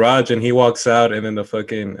his garage, and he walks out, and then I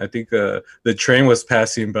think the train was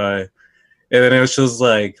passing by. And then it was just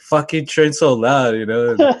like, fucking train so loud, you know?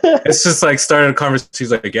 And it's just like started a conversation.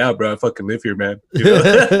 He's like, yeah, bro, I fucking live here, man. You know?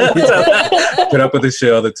 Put up with this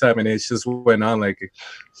shit all the time. And it just went on like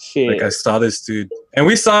I saw this dude. And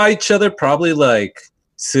we saw each other probably like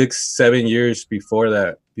 6-7 years before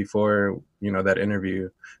that, that interview.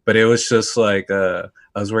 But it was just like, I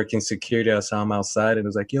was working security. I saw him outside and it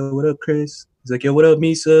was like, yo, what up, Chris? He's like, yo, what up,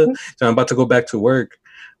 Misa? So I'm about to go back to work.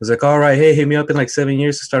 I was like, all right, hey, hit me up in like 7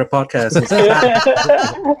 years to start a podcast.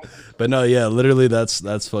 But no, yeah, literally that's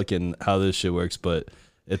fucking how this shit works. But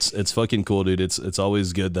it's fucking cool, dude. It's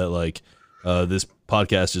always good that like this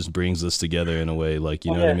podcast just brings us together in a way, like,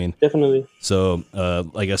 you know what I mean? Definitely. So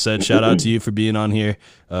like I said, shout out to you for being on here.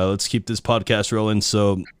 Let's keep this podcast rolling.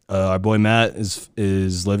 So our boy Matt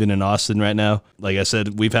is living in Austin right now. Like I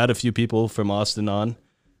said, we've had a few people from Austin on.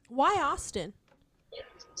 Why Austin?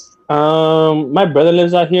 My brother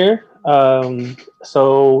lives out here.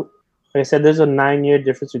 So like I said, there's a 9-year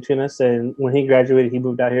difference between us, and when he graduated, he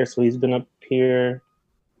moved out here. So he's been up here,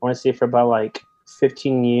 I want to say, for about like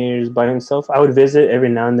 15 years by himself. I would visit every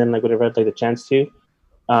now and then, like whenever I had like the chance to.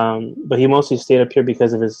 But he mostly stayed up here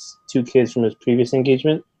because of his 2 kids from his previous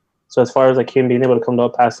engagement. So as far as like him being able to come to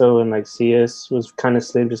El Paso and like see us was kind of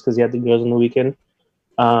slim, just because he had the girls on the weekend.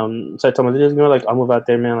 So I told him, just like, I'll move out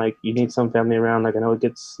there, man. Like, you need some family around. Like, I know it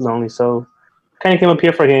gets lonely. So kind of came up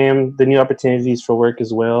here for him, the new opportunities for work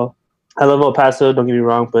as well. I love El Paso, don't get me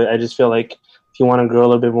wrong, but I just feel like if you want to grow a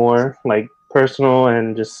little bit more, like personal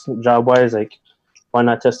and just job wise, like, why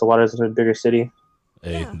not test the waters in a bigger city?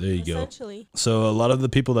 Hey, Yeah, there you go. essentially. So a lot of the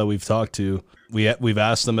people that we've talked to, we've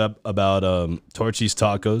asked them about Torchy's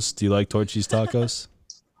tacos. Do you like Torchy's tacos?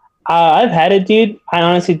 I've had it, dude. I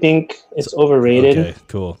honestly think it's overrated. Okay,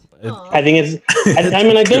 cool. I think it's. I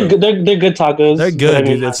mean, like they're good. They're good tacos. They're but good, I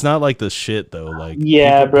mean, dude. It's not like the shit though. Like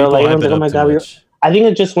yeah, bro. Like hype everyone's it like, oh up my too god. much. I think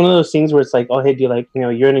it's just one of those things where it's like, oh hey, dude, like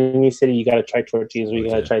you're in a new city, you gotta try tortillas, or you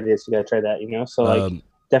gotta try this, you gotta try that, So like,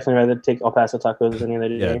 definitely rather take El Paso tacos than any other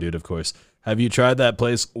day. Yeah, dude. Of course. Have you tried that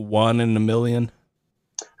place 1 in a Million?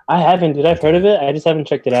 I haven't, dude. I've heard of it. I just haven't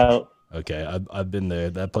checked it out. Okay, I've been there.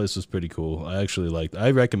 That place was pretty cool. I actually liked.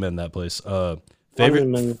 I recommend that place.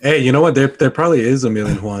 Favorite? Hey, you know what? There probably is a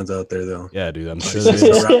million Juans out there, though. Yeah, dude. I'm sure It's there just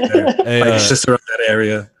is. around there. Hey, Like, it's just around that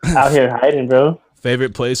area. Out here hiding, bro.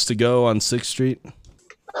 favorite place to go on 6th Street?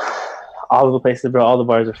 All of the places, bro. All the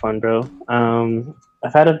bars are fun, bro.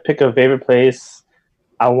 I've had to pick a favorite place.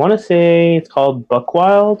 I want to say it's called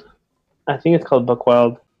Buckwild. I think it's called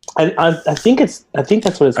Buckwild. I think that's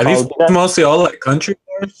what it's Are called. these mostly all like country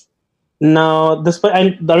bars? No, this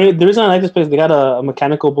place. The reason I like this place, they got a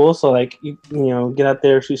mechanical bull, so like you know, get out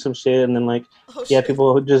there, shoot some shit, and then like shit.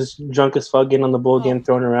 people who just drunk as fuck getting on the bull, getting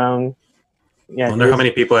thrown around. Yeah, I wonder how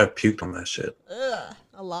many people have puked on that shit. Ugh,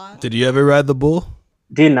 a lot. Did you ever ride the bull?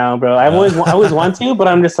 Dude, no, bro. I always want to, but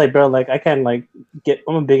I'm just like, bro, like I can't like get.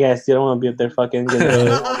 I'm a big ass dude. I don't want to be up there fucking.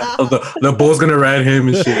 The bull's gonna ride him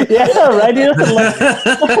and shit. Yeah, right, dude.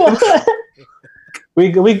 Like, we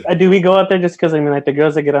go out there just because I mean, like the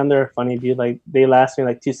girls that get on there are funny, dude. Like they last me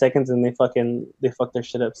like 2 seconds and they fuck their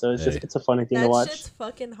shit up. So it's a funny thing to watch. That shit's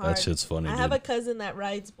fucking hard. That shit's funny. I have a cousin that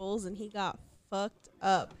rides bulls and he got fucked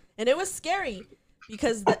up, and it was scary.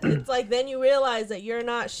 Because it's like then you realize that you're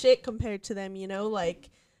not shit compared to them, you know. Like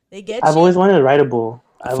they get. I've always wanted to ride a bull.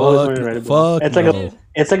 It's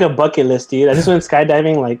like a bucket list, dude. I just went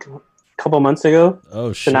skydiving like a couple months ago.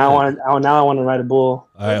 Oh shit! So now I want to ride a bull.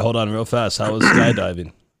 All right, hold on, real fast. How was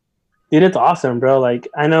skydiving? Dude, it's awesome, bro. Like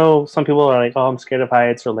I know some people are like, "Oh, I'm scared of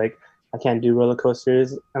heights," or like, "I can't do roller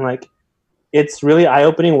coasters." And like, it's really eye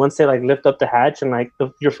opening once they like lift up the hatch and like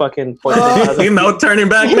you're fucking. No turning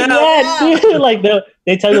back now. Yeah, dude. Like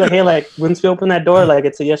they tell you like, hey, like once we open that door, like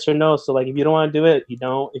it's a yes or no. So like if you don't want to do it, you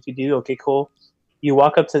don't. If you do, okay, cool. You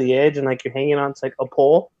walk up to the edge and like you're hanging on to like a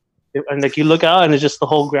pole, and like you look out and it's just the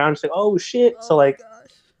whole ground. It's like, oh shit. So like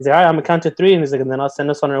he's like, all right, I'm gonna count to 3, and he's like, and then I'll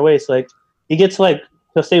send us on our way. So like he gets like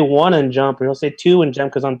he'll say 1 and jump, or he'll say 2 and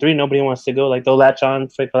jump because on 3 nobody wants to go. Like they'll latch on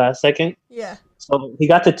for like the last second. Yeah. So he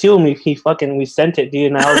got to 2 and we sent it,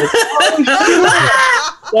 dude. And I was like,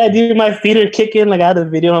 oh, yeah, dude, my feet are kicking. Like I had a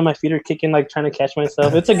video on my feet are kicking, like trying to catch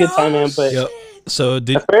myself. It's a good time, man. But so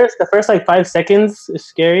the first like 5 seconds is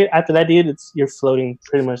scary. After that, dude, you're floating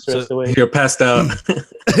pretty much the rest of the way. You're passed out.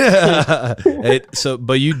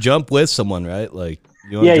 But you jump with someone, right? Like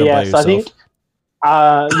you don't jump by yourself. So I think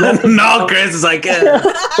no, Chris is like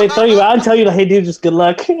they throw you out and tell you like, hey dude, just good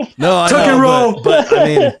luck. No, I Tuck know, and roll. but I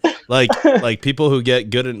mean like people who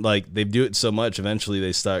get good at like they do it so much eventually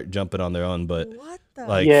they start jumping on their own. But what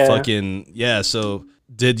the fucking so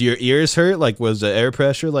did your ears hurt? Like was the air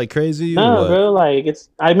pressure like crazy? No, bro, like it's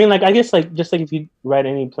I mean like I guess like just like if you ride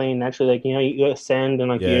any plane naturally, like you know you ascend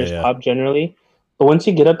and like your ears pop generally. But once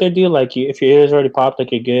you get up there, dude, like if your ears already popped,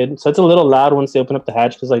 like you're good. So it's a little loud once they open up the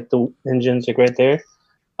hatch because like the engine's like right there.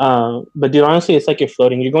 But dude, honestly, it's like you're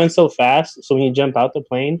floating. You're going so fast, so when you jump out the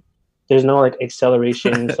plane, there's no like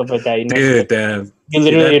acceleration and stuff like that. You know, dude, damn. You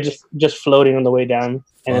literally are just floating on the way down,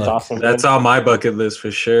 and it's awesome. That's on my bucket list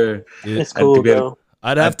for sure. Dude, it's cool, bro.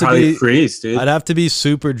 I'd have to freeze, dude. I'd have to be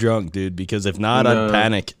super drunk, dude, because if not, I'd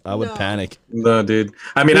panic. I would panic. No, dude.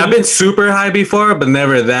 I mean, I've been super high before, but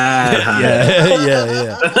never that high.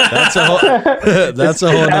 Yeah. That's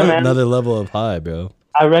a whole another level of high, bro.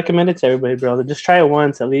 I recommend it to everybody, bro. Just try it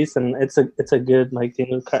once at least, and it's a good like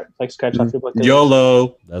thing to like scratch off your bucket.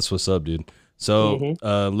 YOLO. That's what's up, dude. So,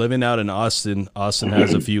 living out in Austin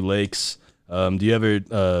has a few lakes. Do you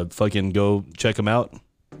ever fucking go check them out?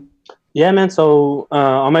 Yeah, man. So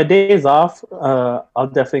on my days off, I'll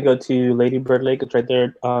definitely go to Lady Bird Lake. It's right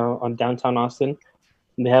there on downtown Austin.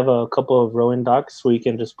 And they have a couple of rowing docks where you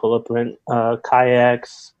can just pull up, rent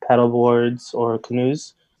kayaks, paddle boards, or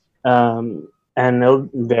canoes. And it'll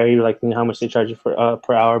vary, like how much they charge you for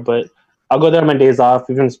per hour. But I'll go there on my days off,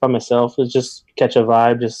 even just by myself. It's just catch a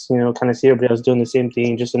vibe, just kind of see everybody else doing the same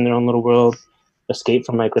thing, just in their own little world, escape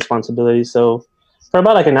from like responsibilities. So for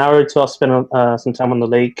about like an hour or two, I'll spend some time on the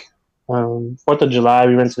lake. 4th of July,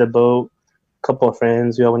 we rented a boat, a couple of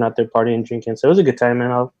friends. We all went out there partying and drinking. So it was a good time,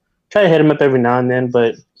 man. I'll try to hit them up every now and then,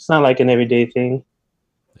 but it's not like an everyday thing.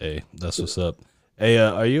 Hey, that's what's up. Hey,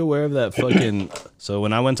 are you aware of that fucking... So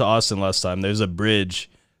when I went to Austin last time, there's a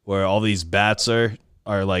bridge where all these bats are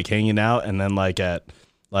like hanging out, and then like at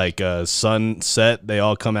like sunset, they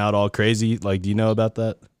all come out all crazy. Like, do you know about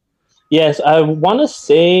that? Yes, I want to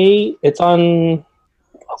say it's on...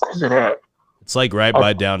 Where's it at? It's like right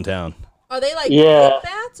by downtown. Are they like big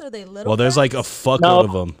bats or are they little? Well, there's bats? like a fuckload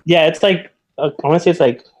of them. Yeah, it's like I want to say it's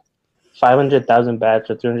like 500,000 bats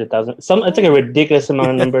or 300,000. It's like a ridiculous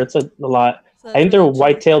amount of number. It's a lot. I think they're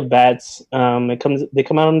white-tailed bats. They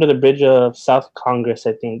come out under the bridge of South Congress,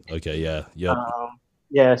 I think. Okay, yeah, yep.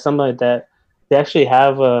 Yeah, something like that. They actually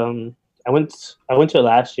have. I went to it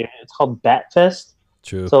last year. It's called Bat Fest.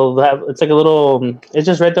 True. So it's like a little. It's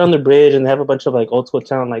just right there on the bridge, and they have a bunch of like old school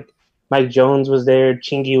talent, like Mike Jones was there,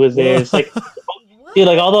 Chingy was there. It's like, dude,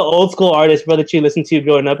 like all the old school artists, bro, that you listened to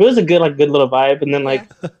growing up. It was a good little vibe. And then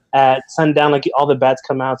like at sundown, like all the bats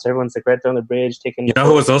come out, so everyone's like right there on the bridge taking. You know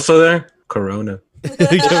who was also there? Corona.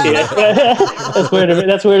 That's where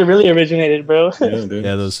it really originated, bro. Yeah, dude.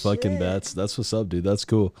 Yeah, those fucking bats. That's what's up, dude. That's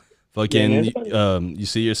cool. Fucking, you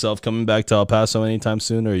see yourself coming back to El Paso anytime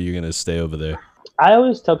soon, or are you gonna stay over there? I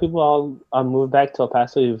always tell people I'll move back to El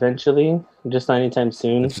Paso eventually, just not anytime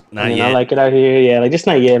soon. Not yet. I like it out here. Yeah, like just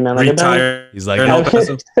not yet, man. Like, Retire. He's like, in El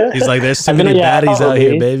Paso. he's like, there's too many baddies out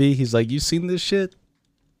here, baby. He's like, you seen this shit?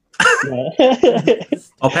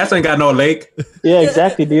 El Paso ain't got no lake. Yeah,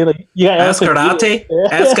 exactly, dude. Like, you got Escarate.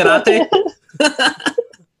 Escarate.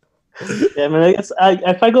 Yeah, man.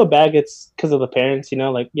 If I go back, it's because of the parents. You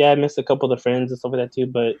know, like I miss a couple of the friends and stuff like that too.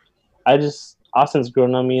 But Austin's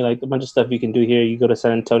grown on me. Like a bunch of stuff you can do here. You go to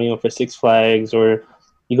San Antonio for Six Flags, or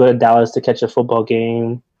you go to Dallas to catch a football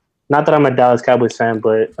game. Not that I'm a Dallas Cowboys fan,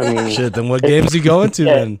 but I mean, shit. Then what games you going to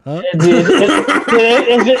then? Huh?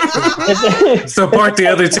 Support the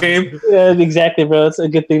other team. Yeah, exactly, bro. It's a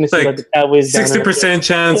good thing to see about the Cowboys. 60%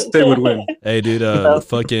 chance they would win. Hey, dude.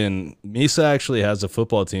 Fucking Misa actually has a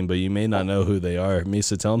football team, but you may not know who they are.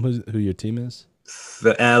 Misa, tell them who your team is.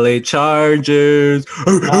 The LA Chargers.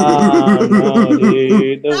 Oh, no,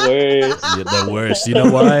 dude. The worst. Yeah, the worst. You know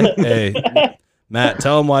why? Hey, Matt,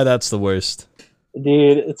 tell them why that's the worst.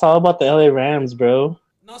 Dude, it's all about the LA Rams, bro.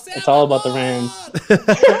 It's all about the Rams.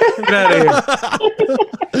 Get out of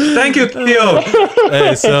here. Thank you, Theo.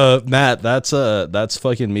 Hey, so Matt, that's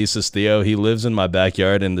fucking Misa's Theo. He lives in my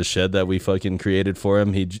backyard in the shed that we fucking created for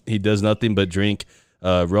him. He does nothing but drink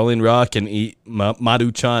Rolling Rock and eat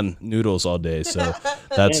Maruchan noodles all day. So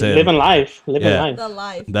that's him. Living life. The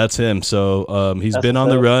life. That's him. So he's been on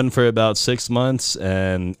the run for about 6 months,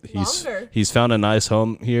 and he's found a nice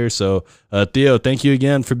home here. So Theo, thank you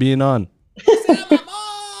again for being on.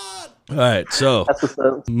 All right, so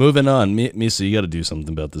moving on. Misa, you got to do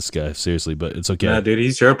something about this guy, seriously, but it's okay. Nah, dude,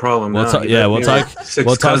 he's your problem. We'll talk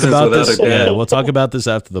about this. Yeah, we'll talk about this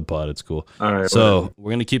after the pod. It's cool. All right. So whatever.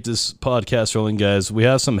 we're gonna keep this podcast rolling, guys. We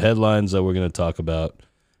have some headlines that we're gonna talk about,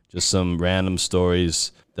 just some random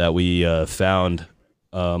stories that we found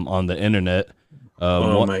on the internet.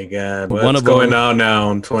 Oh my God! What's going on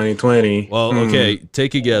now in 2020? Well, okay,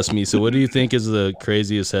 take a guess, Misa. What do you think is the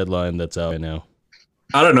craziest headline that's out right now?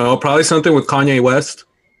 I don't know. Probably something with Kanye West.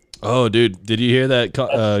 Oh, dude, did you hear that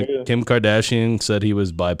Kim Kardashian said he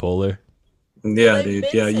was bipolar? Yeah, dude.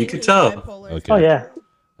 Yeah, you could tell. Okay. Oh, yeah.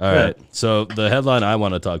 All right. So the headline I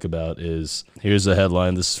want to talk about is, here's the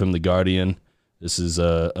headline. This is from The Guardian. This is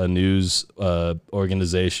a news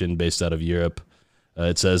organization based out of Europe.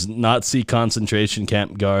 It says, Nazi concentration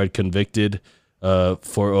camp guard convicted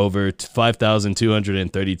for over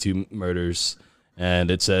 5,232 murders.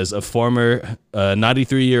 And it says a former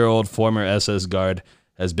 93-year-old former SS guard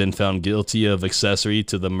has been found guilty of accessory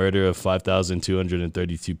to the murder of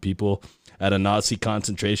 5,232 people at a Nazi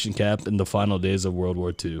concentration camp in the final days of World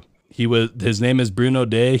War II. His name is Bruno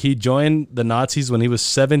Day. He joined the Nazis when he was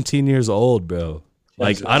 17 years old, bro.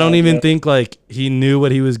 Like, I don't even think like he knew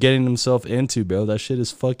what he was getting himself into, bro. That shit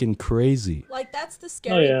is fucking crazy. Like, that's the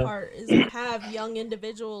scary part, is you have young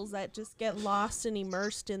individuals that just get lost and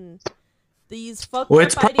immersed in these fucked Well,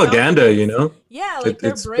 it's propaganda, ideologies. you know? Yeah, like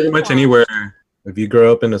it's pretty much anywhere. If you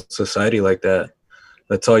grow up in a society like that,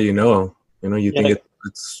 that's all you know. You know, you think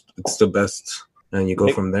it's the best, and you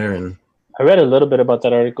go from there. And I read a little bit about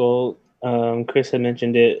that article. Chris had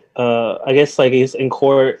mentioned it. I guess like he's in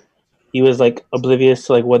court, he was like oblivious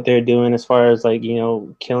to like what they're doing as far as like, you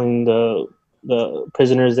know, killing the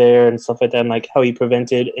prisoners there and stuff like that, and like how he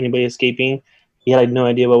prevented anybody escaping. He had like no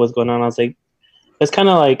idea what was going on. I was like, it's kind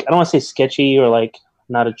of like, I don't want to say sketchy or like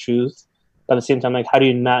not a truth, but at the same time, like, how do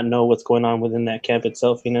you not know what's going on within that camp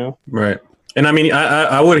itself, you know? Right. And I mean,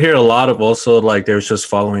 I would hear a lot of also like there's just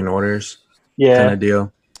following orders, kind of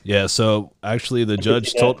deal. Yeah. So actually, the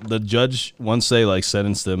judge once they like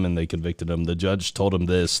sentenced him and they convicted him, the judge told him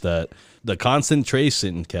that the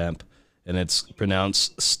concentration camp, and it's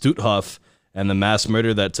pronounced Stutthof, and the mass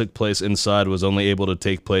murder that took place inside was only able to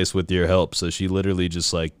take place with your help. So she literally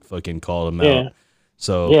just like fucking called him out.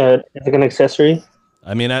 So it's like an accessory.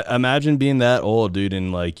 I mean, imagine being that old, dude,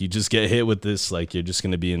 and like you just get hit with this, like you're just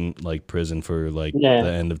gonna be in like prison for like the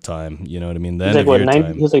end of time. You know what I mean? The end of your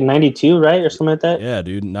time. He was like 92, right, or something like that. Yeah,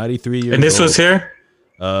 dude, 93 years. And this old. was here.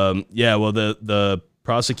 Yeah. Well, the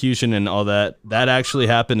prosecution and all that actually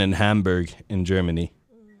happened in Hamburg in Germany.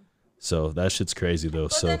 So that shit's crazy though.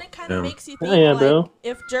 But so then it kind of makes you think, bro.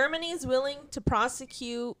 If Germany's willing to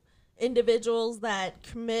prosecute individuals that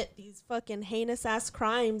commit these fucking heinous ass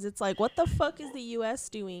crimes, it's like, what the fuck is the US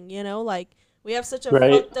doing? You know, like, we have such a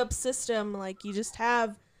fucked up system. Like, you just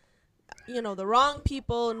have, you know, the wrong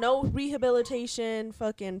people, no rehabilitation,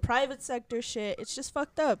 fucking private sector shit. It's just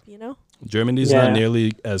fucked up, you know? Germany's not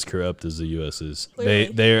nearly as corrupt as the US is.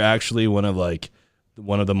 Clearly. They're actually one of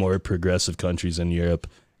the more progressive countries in Europe.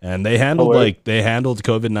 And they handled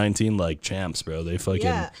COVID-19 like champs, bro. They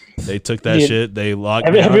fucking they took that shit. They locked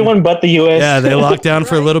down. Everyone but the U.S. Yeah, they locked down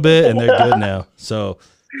for a little bit, and they're good now. So,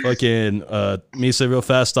 fucking Misa, real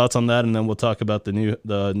fast thoughts on that, and then we'll talk about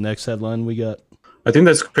the next headline we got. I think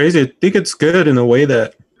that's crazy. I think it's good in a way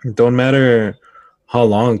that don't matter how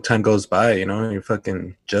long time goes by, you know, your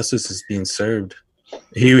fucking justice is being served.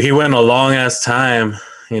 He went a long ass time,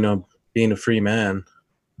 you know, being a free man.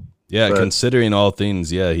 Yeah, but considering all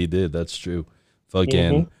things, yeah, he did. That's true.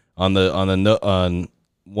 Fucking on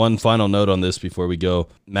one final note on this before we go,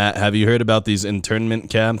 Matt, have you heard about these internment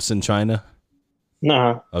camps in China?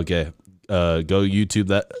 Nah. Okay, go YouTube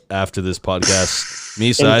that after this podcast.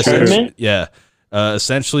 Internment? Yeah.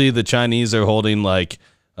 Essentially, the Chinese are holding like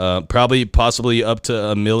possibly up to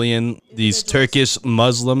 1 million these Turkish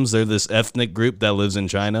Muslims. They're this ethnic group that lives in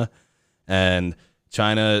China, and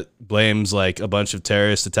China blames like a bunch of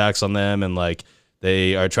terrorist attacks on them, and like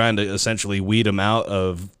they are trying to essentially weed them out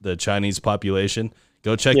of the Chinese population.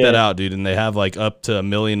 Go check that out, dude. And they have like up to 1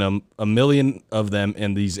 million of them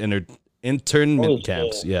in these internment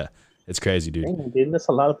camps. Yeah, it's crazy, dude. Dang, dude. That's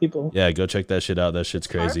a lot of people. Yeah, go check that shit out. That shit's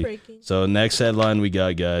crazy. So next headline we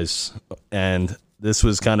got, guys, and this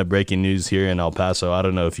was kind of breaking news here in El Paso. I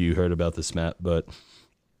don't know if you heard about this, Matt, but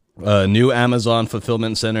new Amazon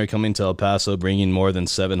fulfillment center coming to El Paso, bringing more than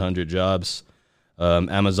 700 jobs.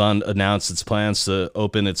 Amazon announced its plans to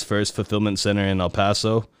open its first fulfillment center in El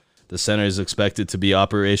Paso. The center is expected to be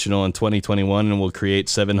operational in 2021 and will create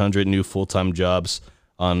 700 new full-time jobs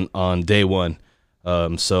on day one.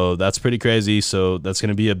 So that's pretty crazy. So that's going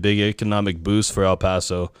to be a big economic boost for El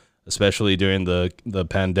Paso, especially during the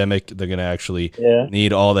pandemic. They're going to actually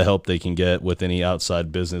need all the help they can get with any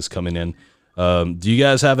outside business coming in. Do you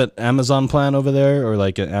guys have an Amazon plan over there, or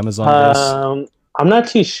like an Amazon base? I'm not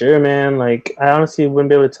too sure, man. Like, I honestly wouldn't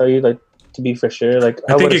be able to tell you, like, to be for sure. Like,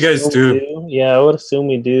 I think you guys do. Yeah, I would assume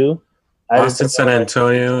we do. Austin, San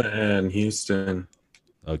Antonio, and Houston.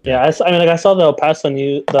 Okay. Yeah, I saw the El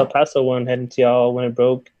Paso one heading to y'all when it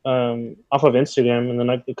broke off of Instagram, and then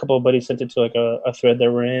like a couple of buddies sent it to like a thread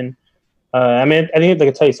that we're in. I mean, I think, like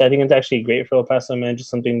I tell you, I think it's actually great for El Paso, man. Just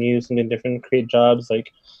something new, something different, create jobs.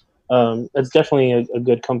 Like, it's definitely a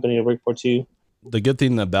good company to work for too. The good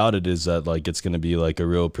thing about it is that like it's going to be like a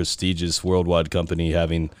real prestigious worldwide company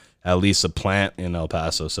having at least a plant in El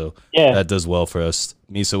Paso. So that does well for us.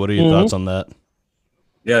 Misa, what are your thoughts on that?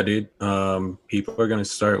 Yeah, dude. People are gonna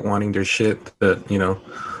start wanting their shit. That, you know,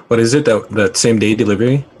 what is it, that same day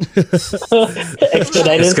delivery?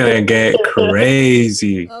 It's gonna get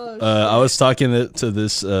crazy. I was talking to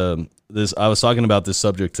this. I was talking about this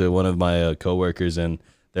subject to one of my coworkers, and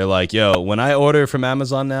they're like, "Yo, when I order from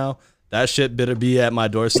Amazon now, that shit better be at my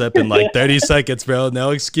doorstep in like 30 seconds, bro. No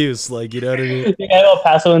excuse. Like, you know what I mean?" You got El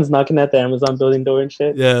Pasoans knocking at the Amazon building door and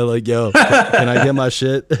shit. Yeah, like, yo, can I get my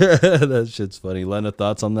shit? That shit's funny. Lena,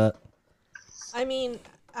 thoughts on that? I mean,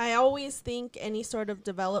 I always think any sort of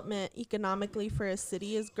development economically for a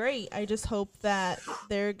city is great. I just hope that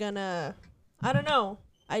they're gonna, I don't know.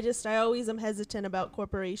 I always am hesitant about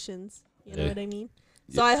corporations. You know what I mean?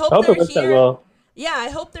 So I hope they're here. Yeah, I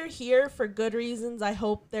hope they're here for good reasons. I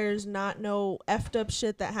hope there's no effed up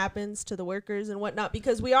shit that happens to the workers and whatnot,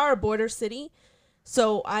 because we are a border city.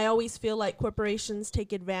 So I always feel like corporations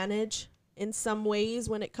take advantage in some ways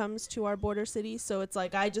when it comes to our border city. So it's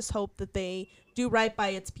like, I just hope that they do right by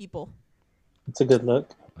its people. It's a good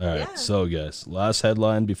look. All right. So guys, last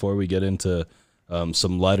headline before we get into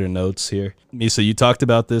some lighter notes here. Misa, you talked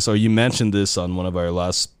about this, or you mentioned this on one of our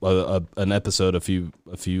last an episode a few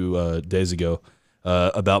days ago.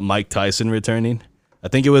 About Mike Tyson returning. I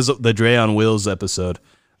think it was the Dre on Wheels episode,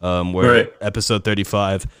 episode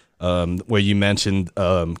 35, where you mentioned,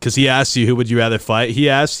 because he asked you who would you rather fight. He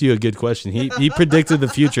asked you a good question. He predicted the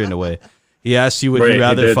future in a way. He asked you, would you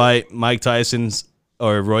rather fight Mike Tyson's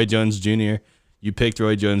or Roy Jones Jr.? You picked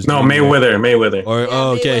Roy Jones Jr. No, Mayweather. Or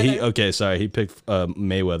Mayweather. Sorry, he picked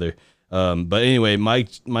Mayweather. But anyway,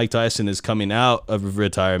 Mike Tyson is coming out of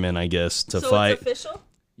retirement, I guess, to fight. It's official?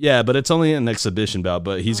 Yeah, but it's only an exhibition bout.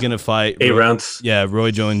 But he's gonna fight 8 rounds. Yeah, Roy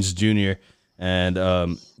Jones Jr. And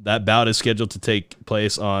that bout is scheduled to take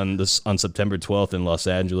place on September 12th in Los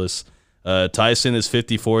Angeles. Tyson is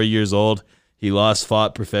 54 years old. He last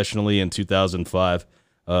fought professionally in 2005.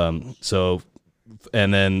 And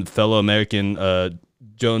then fellow American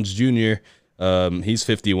Jones Jr. He's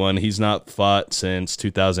 51. He's not fought since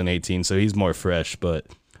 2018, so he's more fresh. But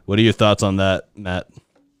what are your thoughts on that, Matt?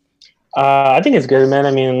 I think it's good, man.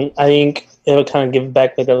 I mean, I think it'll kind of give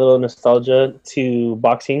back like a little nostalgia to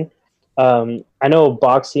boxing. I know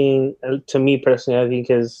boxing, to me personally, I think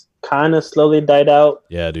is kind of slowly died out.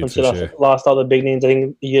 Yeah, dude, Once for you sure. lost all the big names. I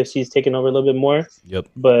think the UFC's taken over a little bit more. Yep.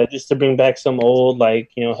 But just to bring back some old,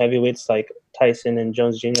 like, heavyweights like Tyson and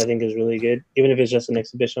Jones Jr., I think is really good. Even if it's just an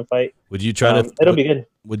exhibition fight. Would you try to? It'll be good.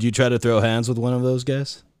 Would you try to throw hands with one of those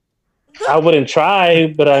guys? I wouldn't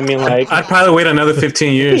try, but I mean, like, I'd probably wait another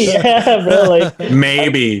 15 years. yeah, bro. Like,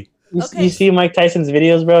 Maybe. Okay. you see Mike Tyson's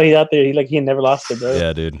videos, bro. He's out there. He never lost it, bro.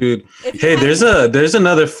 Yeah, dude. Dude. If you Hey, had- there's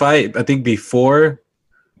another fight, I think before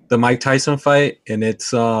the Mike Tyson fight, and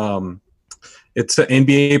it's an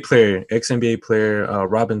NBA player, ex-NBA player,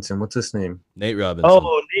 Robinson. What's his name? Nate Robinson.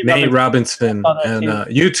 Oh, Nate Robinson, I saw that and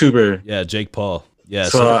too. YouTuber. Yeah, Jake Paul. Yeah.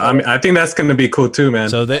 So I think that's gonna be cool too, man.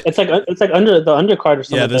 So they. It's like under the undercard or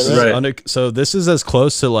something. Yeah, this like is that, Right. under. So this is as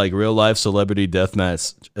close to like real life celebrity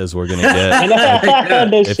deathmatch as we're gonna right? get.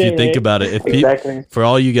 No If you shit, think right? about it, if Exactly. for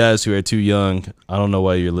all you guys who are too young, I don't know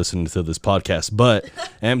why you're listening to this podcast, but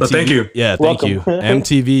MTV. thank you. Yeah, thank you. Welcome.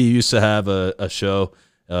 MTV used to have a show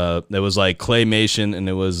that was like claymation, and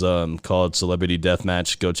it was called Celebrity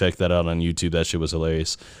Deathmatch. Go check that out on YouTube. That shit was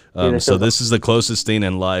hilarious. So this is the closest thing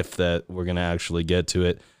in life that we're gonna actually get to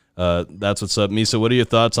it. That's what's up, Misa. What are your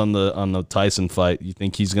thoughts on the Tyson fight? You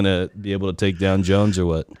think he's gonna be able to take down Jones or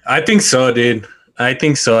what? I think so, dude. I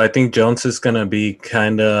think so. I think Jones is gonna be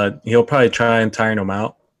he'll probably try and tire him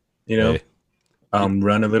out, Hey,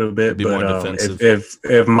 run a little bit. Be But more defensive.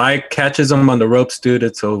 if Mike catches him on the ropes, dude,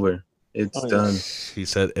 it's over. It's Oh, yeah. done. he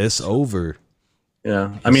said it's over.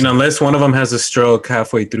 Yeah. I mean, unless one of them has a stroke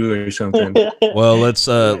halfway through or something. Well, let's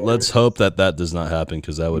hope that does not happen,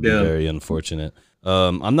 because that would be Yeah. very unfortunate.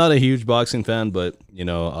 I'm not a huge boxing fan, but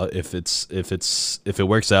if it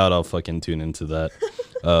works out, I'll fucking tune into that.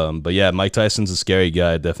 But yeah, Mike Tyson's a scary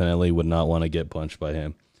guy. Definitely would not want to get punched by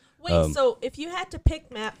him. Wait, so if you had to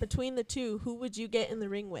pick, Matt, between the two, who would you get in the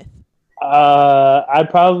ring with? I'd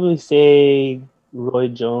probably say Roy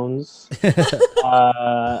Jones.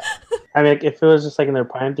 I mean, if it was just like in their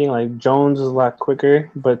prime thing, like Jones is a lot quicker,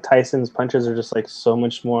 but Tyson's punches are just like so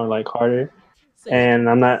much more like harder. So And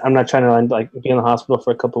I'm not trying to like be in the hospital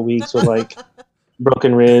for a couple weeks with like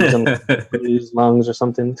broken ribs and bruised lungs or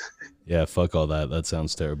something. Yeah, fuck all that. That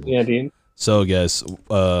sounds terrible. Yeah, dude. So, guys,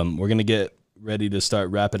 we're gonna get ready to start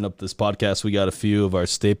wrapping up this podcast. We got a few of our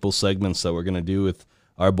staple segments that we're gonna do with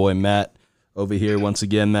our boy Matt over here. Once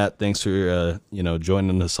again, Matt, thanks for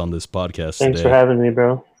joining us on this podcast Thanks today. for having me,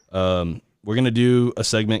 bro. We're gonna do a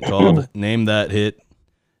segment called Name That Hit,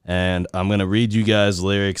 and I'm gonna read you guys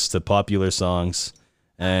lyrics to popular songs,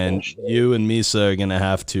 and you and Misa are gonna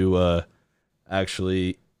have to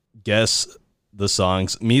actually guess the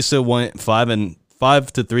songs. Misa went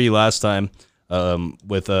 5-3 last time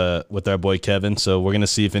with our boy Kevin, so we're gonna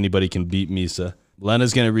see if anybody can beat Misa.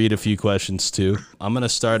 Lena's gonna read a few questions too. I'm gonna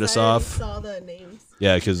start us I already off. saw the names.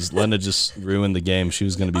 Yeah, because Lena just ruined the game. She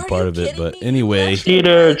was gonna be Are part you of it, kidding but me? anyway,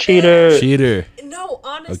 Cheater. cheater. No,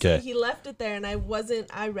 honestly, Okay. he left it there, and I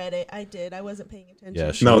read it. I did. I wasn't paying attention.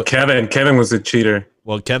 Yeah, she No, Kevin was a cheater.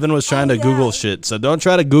 Well, Kevin was trying Oh, to Google yeah. shit, so don't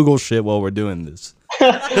try to Google shit while we're doing this.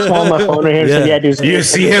 I'm on my phone right here. Yeah. So yeah, dude. You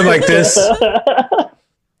see him like this?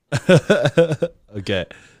 Okay,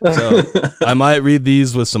 so I might read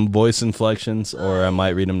these with some voice inflections, or I might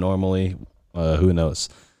read them normally. Who knows?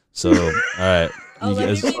 So, all right, Oh, you let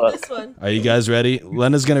guys, me read this one. are you guys ready?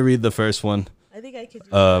 Lena's gonna read the first one. I think I could. Do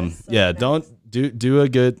this, so Yeah, nice. don't do a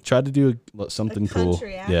good. Try to do something a cool.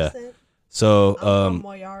 country Yeah. accent. So, I'm from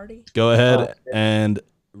Moriarty. go ahead and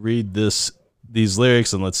read these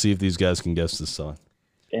lyrics, and let's see if these guys can guess this song.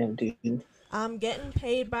 Damn, dude. I'm getting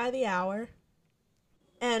paid by the hour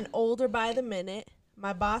and older by the minute.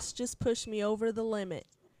 My boss just pushed me over the limit.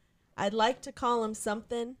 I'd like to call him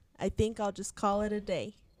something. I think I'll just call it a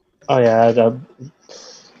day. Oh yeah,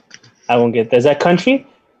 I won't get that. Is that country?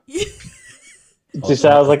 Just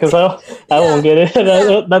sounds like as well. I won't get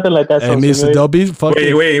it. Nothing like that. Hey, sounds Misa, familiar. don't be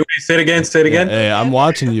fucking. Wait. Say it again. Say it again. Hey, I'm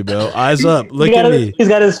watching you, bro. Eyes up. Look He got at his- me. He's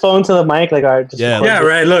got his phone to the mic. Like, all right, just Yeah. record Yeah, it.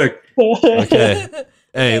 right. Look. Okay.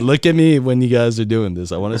 Hey, look at me when you guys are doing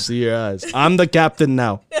this. I want to see your eyes. I'm the captain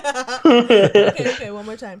now. Okay, one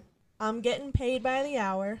more time. I'm getting paid by the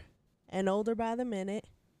hour and older by the minute.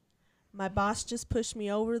 My boss just pushed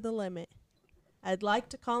me over the limit. I'd like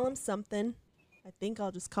to call him something. I think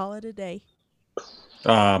I'll just call it a day.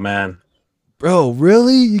 Oh man. Bro,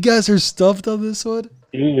 really? You guys are stuffed on this one?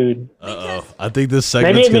 Dude. Uh-oh. I think this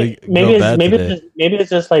segment's Maybe going to go bad today. maybe it's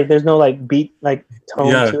just like there's no like beat like tone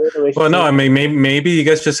Yeah. to it. the way she Well, no. I sings. mean, maybe you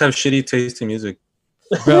guys just have shitty taste in music.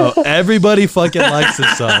 Bro, everybody fucking likes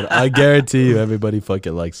this song. I guarantee you everybody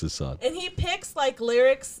fucking likes this song. And he picks like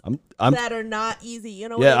lyrics I'm that are not easy. You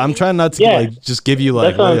know what yeah, I I'm mean? trying not to Yeah. like just give you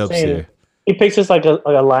like That's what I'm layups saying. here. he picks just like a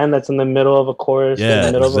line that's in the middle of a chorus. Yeah, in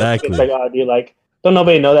the middle exactly. Of a, it's like, oh, dude, like, don't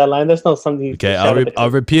nobody know that line? There's no something. Okay, I'll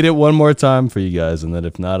repeat it one more time for you guys, and then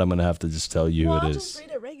if not, I'm gonna have to just tell you who it I'll is. just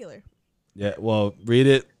read it regular. Yeah, well, read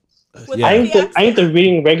it. Without I the think the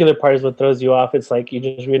reading regular part is what throws you off. It's like you're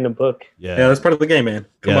just reading a book. Yeah, that's part of the game, man.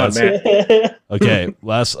 Come on, man. Okay,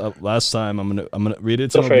 last time I'm gonna read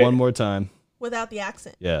it to him one more time. Without the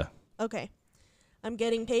accent. Yeah. Okay. I'm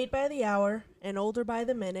getting paid by the hour and older by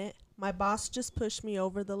the minute. My boss just pushed me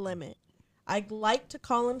over the limit. I'd like to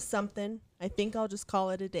call him something. I think I'll just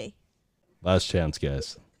call it a day. Last chance,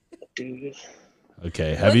 guys.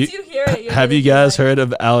 Okay. Have have you guys heard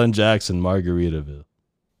of Alan Jackson, Margaritaville?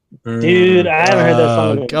 Dude, I haven't heard that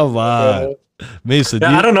song. Come on, Misa.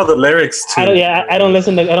 Yeah, I don't know the lyrics too. I don't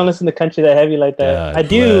listen to country that heavy like that. God I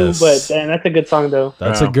do, bless. but damn, that's a good song though.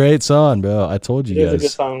 That's a great song, bro. I told you It is guys. a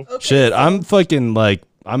good song. Okay, Shit, so- I'm fucking like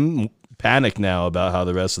I'm panicked now about how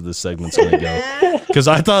the rest of this segment's gonna go because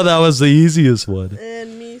I thought that was the easiest one.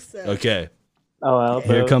 And Misa. Okay, Oh wow.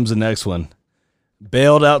 here comes the next one.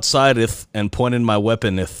 Bailed outsideth and pointed my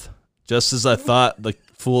weaponeth, just as I thought the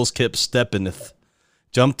fools kept steppineth.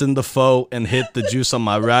 Jumped in the foe and hit the juice on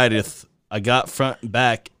my righteth. I got front and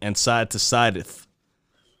back and side to sideth.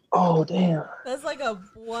 Oh damn. That's like a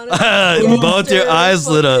one. Both your eyes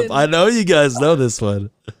lit up. I know you guys know this one.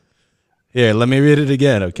 Here, let me read it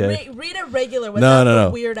again, okay? Read it regular without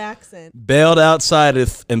the weird accent. Bailed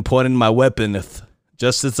outsideth and pointed my weaponeth.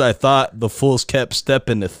 Just as I thought, the fools kept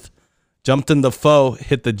steppineth. Jumped in the foe,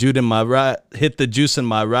 hit the juice in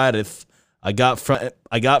my righteth. I got front,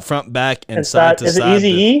 back, and side to side. Is it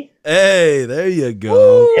Easy E? Hey, there you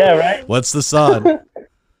go. Yeah, right. What's the song?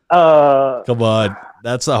 Come on,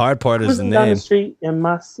 that's the hard part. Is the down the name? street in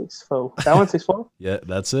my 6'4". That one 6'4". Yeah,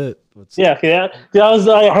 that's it. Yeah. Dude,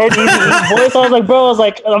 I heard Easy E voice. I was like, bro.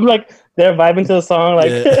 I'm like, they're vibing to the song.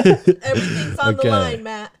 Like, Everything's on the line,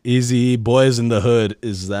 Matt. Easy Boys in the Hood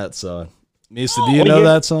is that song. Misa, do you know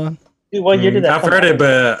that song? Dude, what year did that? I've heard it,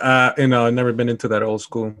 but I've never been into that old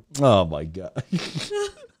school. Oh my god.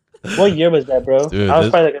 What year was that, bro? Dude, I was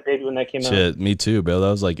probably like a baby when that came out. Shit, me too, bro. That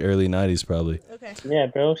was like early 90s probably. Okay. Yeah,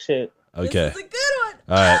 bro. Shit. Okay. This is a good one.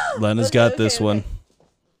 All right, Lena's got this one.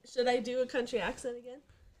 Should I do a country accent again?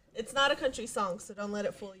 It's not a country song, so don't let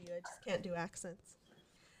it fool you. I just can't do accents.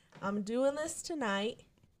 I'm doing this tonight.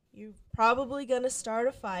 You're probably gonna start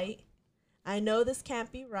a fight. I know this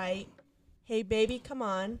can't be right. Hey, baby, come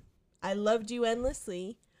on. I loved you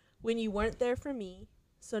endlessly when you weren't there for me.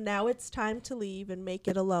 So now it's time to leave and make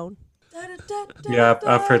it alone. Yeah,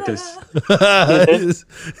 I've heard this.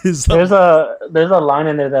 There's a line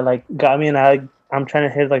in there that like got me, and I'm trying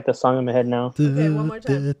to hit like the song in my head now. Okay, one more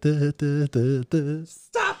time.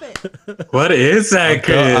 Stop it. What is that, I'm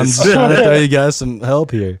Chris? trying to throw you guys some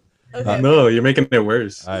help here. Okay. No, you're making it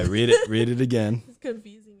worse. All right, read it again. It's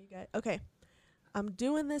confusing, you guys. Okay. I'm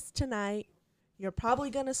doing this tonight. You're probably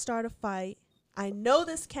going to start a fight. I know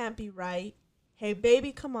this can't be right. Hey,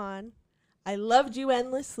 baby, come on. I loved you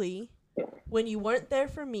endlessly when you weren't there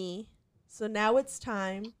for me. So now it's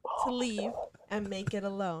time to leave and make it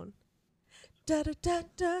alone. Da da da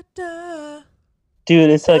da da. Dude,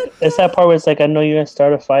 it's that part where it's like, I know you're gonna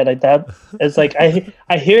start a fight like that. It's like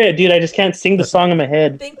I hear it, dude. I just can't sing the song in my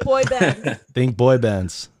head. Think boy band. Think boy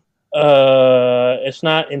bands. It's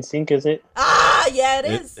not in sync, is it? Ah, yeah, it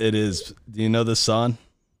is. It is. Do you know this song?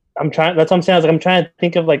 I'm trying. That's what I'm saying. I was like, I'm trying to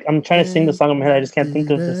think of I'm trying to sing the song in my head. I just can't think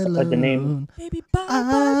of this, like the name. Baby, bye,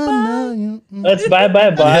 bye, bye. Let's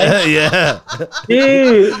bye. Yeah.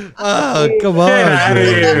 Dude. Oh, come on. Get out of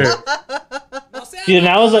Dude. here. Dude, and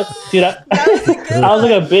I was like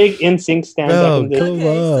a big NSYNC stan back Bro, in the day. come Okay,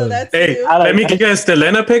 so on. that's Hey, you. let me guess. Did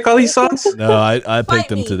Lena pick all these songs? No, I Fight picked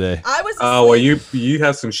them me. today. I was Oh, well, asleep. you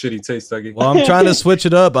have some shitty taste, Dougie. Well, I'm trying to switch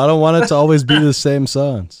it up. I don't want it to always be the same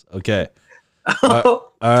songs. Okay. All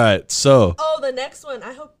right. So, Oh, the next one.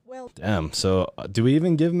 I hope. Well, damn. So, do we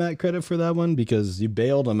even give Matt credit for that one? Because you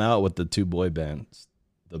bailed him out with the two boy bands.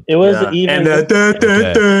 It was Yeah. even. And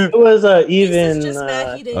It was this even. is just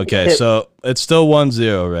Matt. He didn't Okay, get it. so it's still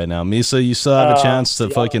 1-0 right now. Misa, you still have a chance to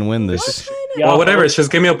yeah. fucking win What this. kind of- Y'all well, whatever. hold- Just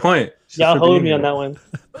give me a point. Just Y'all for hold being me on here.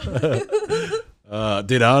 that one.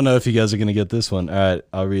 Dude, I don't know if you guys are going to get this one. All right,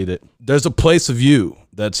 I'll read it. There's a place of you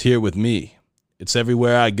that's here with me. It's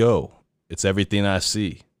everywhere I go. It's everything I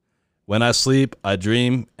see. When I sleep, I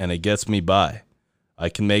dream, and it gets me by. I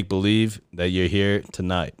can make believe that you're here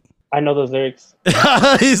tonight. I know those lyrics.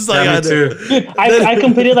 He's like, Yeah, I me too. Dude, I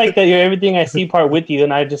completed like the "You're Everything I See" part with you,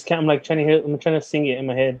 and I just can't. I'm like trying to hear. I'm trying to sing it in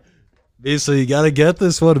my head. Misa, you got to get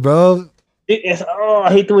this one, bro. I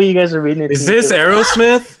hate the way you guys are reading it. Is to me, this too.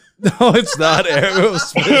 Aerosmith? No, it's not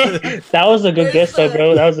Aerosmith. That was a good guess, though,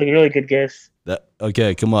 bro. That was a really good guess.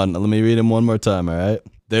 Okay, come on. Let me read him one more time, all right?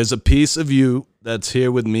 There's a piece of you that's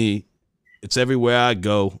here with me. It's everywhere I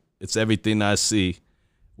go. It's everything I see.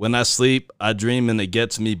 When I sleep, I dream and it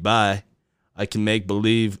gets me by. I can make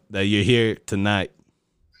believe that you're here tonight.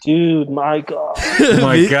 Dude, my God. Oh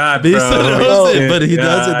my God, bro. Misa knows it, but he God.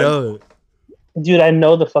 doesn't know it. Dude, I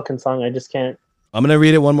know the fucking song. I just can't. I'm going to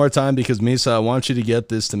read it one more time because, Misa, I want you to get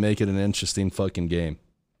this to make it an interesting fucking game.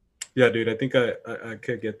 Yeah, dude, I think I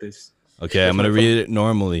could get this. Okay, I'm going to read it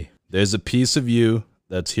normally. There's a piece of you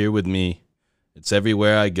that's here with me. It's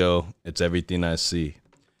everywhere I go. It's everything I see.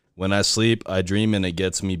 When I sleep, I dream and it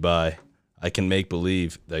gets me by. I can make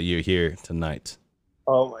believe that you're here tonight.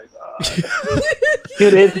 Oh my God.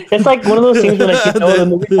 Dude, it's like one of those things where like, you know the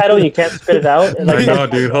movie title and you can't spit it out. And, I like, know,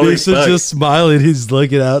 dude. Holy Lisa's fuck. just smiling. He's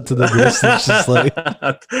looking out to the distance, just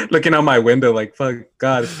like, Looking out my window, like, fuck,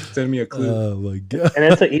 God, send me a clue. oh my God. and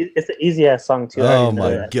it's an easy ass song too. I Oh already know my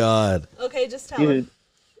that. God. Okay, just tell him. Dude,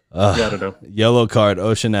 Yeah, I don't know. Yellow card,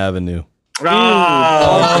 Ocean Avenue. Oh,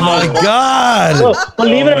 Oh my God. look,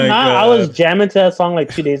 believe it Oh or my not, I God. was jamming to that song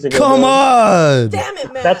like 2 days ago. Come bro. on. Damn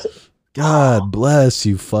it, man. That's God bless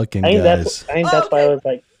you fucking I think guys. that's why Okay. it was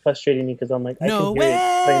like frustrating me because I'm like I can hear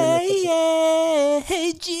it playing in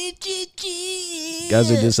the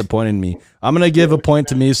Guys are disappointing me. I'm going to give a point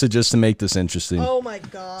to Misa just to make this interesting. Oh my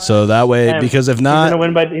God. So that way, Damn. because if He's gonna not,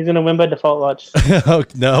 win by default. Watch. oh,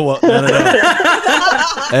 no.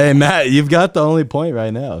 Hey, Matt, you've got the only point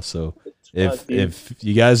right now. So if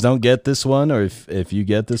you guys don't get this one, or if you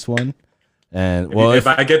get this one, and well, if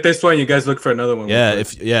I get this one, you guys look for another one.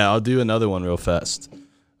 yeah, I'll do another one real fast.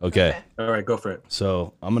 Okay. All right, go for it.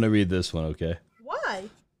 So I'm gonna read this one. Okay. Why?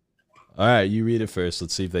 All right, you read it first.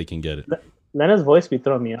 Let's see if they can get it. Lena's voice be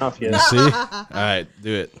throwing me off. You Yeah. see? All right,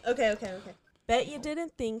 do it. Okay. Bet you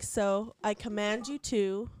didn't think so. I command you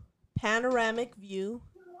to. Panoramic view.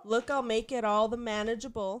 Look, I'll make it all the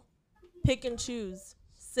manageable. Pick and choose.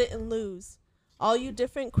 Sit and lose. All you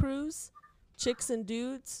different crews, chicks and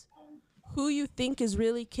dudes. Who you think is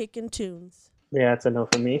really kicking tunes? Yeah, it's a no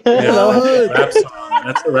for me. Yeah, rap song.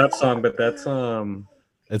 That's a rap song, but that's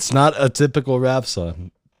It's not a typical rap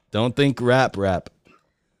song. Don't think rap.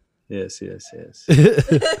 Yes.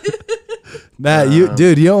 Matt, you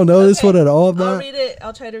don't know this one at all, I'll Matt? read it.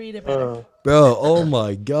 I'll try to read it better. Bro, oh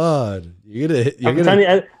my God. You're I'm gonna telling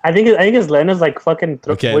you, I think it's Lena's like fucking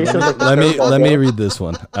Okay, voice is like let me terrible, bro. read this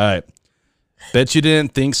one. All right. Bet you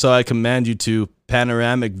didn't think so. I command you to.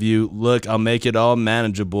 Panoramic view. Look, I'll make it all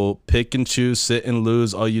manageable. Pick and choose, sit and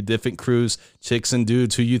lose. All you different crews, chicks and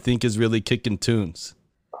dudes. Who you think is really kicking tunes?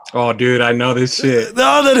 Oh, dude, I know this shit.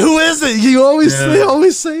 No, then who is it? You always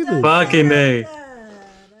say this. Fucking A.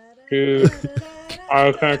 Dude,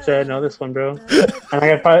 I can't say I know this one, bro. And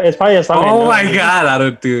it's probably a song. I Oh know. my God, I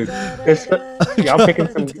don't, dude.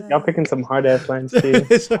 Y'all picking some hard ass lines too.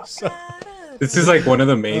 This is like one of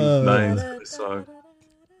the main lines of the song.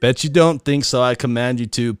 Bet you don't think so. I command you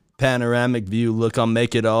to. Panoramic view. Look, I'll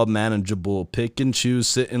make it all manageable. Pick and choose,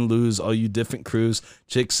 sit and lose. All you different crews,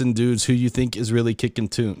 chicks and dudes. Who you think is really kicking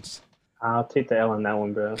tunes? I'll take the L on that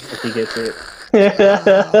one, bro. If he gets it.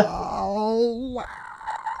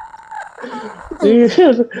 Dude,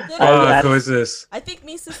 Who is this? I think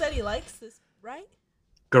Misa said he likes this, right?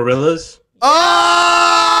 Gorillas?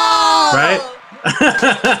 Oh! Right?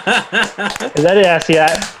 is that it? Actually,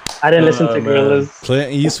 I didn't listen to man. Gorillaz.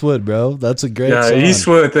 Clint Eastwood, bro. That's a great Yeah, song.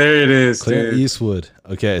 Eastwood. There it is, Clint dude. Eastwood.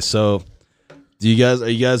 Okay, so are you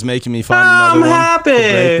guys making me find another I'm one? happy. To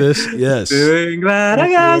break this? Yes. Doing glad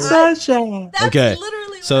I got sunshine. That's Okay, literally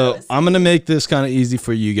what I so was I'm gonna make this kind of easy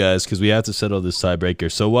for you guys because we have to settle this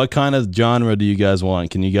tiebreaker. So what kind of genre do you guys want?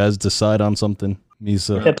 Can you guys decide on something?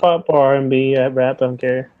 Misa, Hip hop or R&B, rap, I don't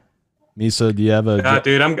care. Misa, do you have a? Nah,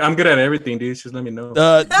 dude, I'm good at everything, dude. Just let me know.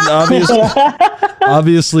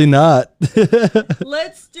 Obviously not.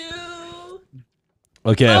 Let's do.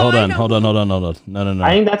 Okay, Oh, hold I on. know. No.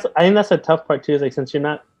 I think that's a tough part too. Is like since you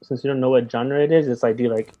don't know what genre it is, it's like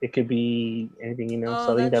dude, like it could be anything, you know. Oh,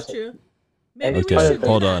 So I think that's that's true. Maybe Okay, we should do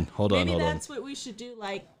hold that. on, hold on, Maybe hold on. that's what we should do.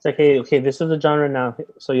 Like, it's like okay, this is the genre now.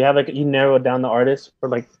 So you have like you narrow down the artist or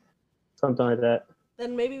like something like that.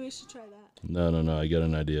 then maybe we should try that. No. I got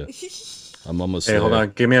an idea. I'm almost Hey, there. hold on.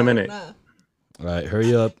 Give me a minute. Nah. All right,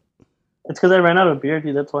 hurry up. It's because I ran out of beer,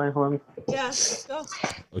 dude. That's why. Hold on. Yeah, go.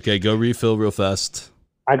 Okay, go refill real fast.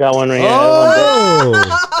 I got one right here.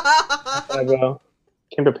 Oh! Yeah, bro.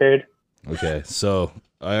 Came prepared. Okay, so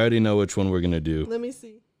I already know which one we're gonna do. Let me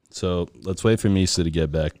see. So let's wait for Misa to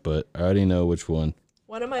get back, but I already know which one.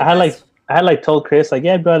 One of my I best. had told Chris like,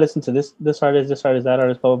 yeah, bro, I listen to this artist, that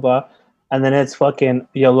artist, blah blah blah. and then it's fucking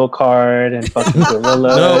Yellow Card and fucking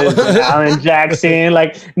Gorilla, and Alan Jackson.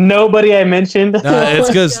 Like nobody I mentioned.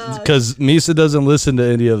 It's God. because Misa doesn't listen to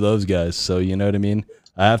any of those guys. So you know what I mean.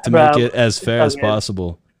 I have to make it as fair as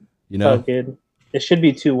possible. You know. Good. It should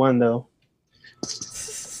be 2-1 though.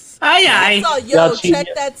 That's all. Yo, Y'all cheat. check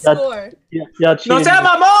that score. Y'all cheated. No tell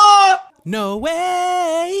my mom. No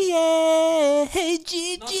way. Yeah. Hey,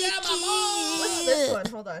 What's this one?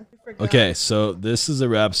 Hold on. I forgot. Okay, so this is a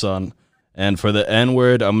rap song, and for the N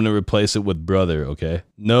word, I'm gonna replace it with brother. Okay,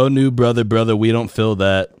 no new brother, we don't feel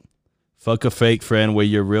that. Fuck a fake friend, where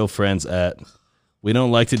your real friends at. We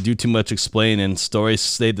don't like to do too much explaining. Stories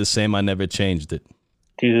stayed the same, I never changed it.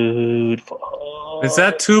 Dude. Is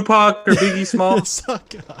that Tupac or Biggie Smalls?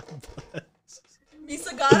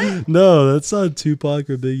 Misa got it? No, that's not Tupac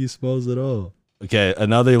or Biggie Smalls at all. Okay,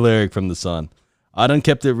 another lyric from the song. I done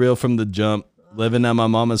kept it real from the jump. Living at my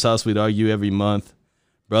mama's house, we'd argue every month.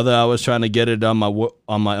 Brother, I was trying to get it on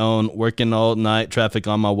my own. Working all night, traffic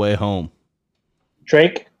on my way home.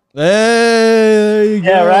 Drake. Hey, there you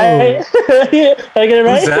Yeah, go. right. I get it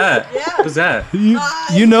right. Who's that? Yeah. Who's that?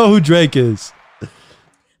 You know who Drake is.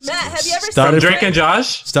 Matt, have you ever Started seen Drake and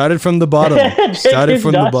Josh? Started from the bottom. Started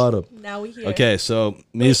from the bottom. Now we hear. Okay, so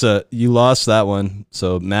Misa, you lost that one.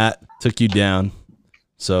 So Matt took you down.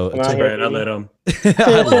 So it's, Come on. Right, I let him.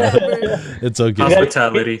 Whatever. it's okay.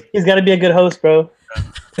 Hospitality. He's got to be a good host, bro.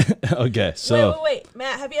 Okay, so Wait.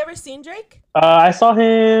 Matt, have you ever seen Drake? I saw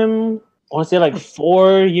him, I want to say like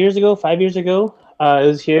 5 years ago. It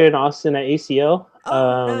was here in Austin at ACL.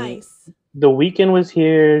 Oh, nice. The Weeknd was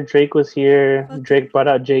here. Drake was here. Okay. Drake brought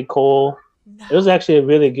out J. Cole. Nice. It was actually a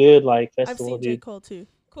really good like I've festival, seen J. dude. Cole too.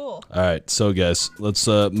 Cool. all right, so guys, let's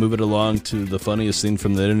move it along to the funniest thing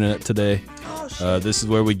from the internet today. Oh shit. This is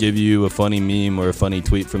where we give you a funny meme or a funny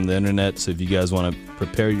tweet from the internet. So if you guys want to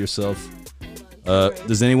prepare yourself,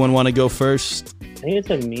 does anyone want to go first? I think it's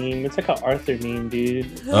a meme. It's like an Arthur meme,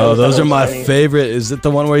 dude. Oh, those are my funny. favorite. Is it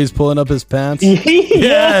the one where he's pulling up his pants?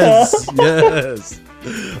 Yeah. Yes.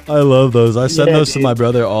 I love those. I send Yeah, those to dude. my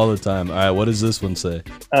brother all the time. All right, what does this one say?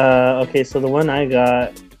 Okay, so the one I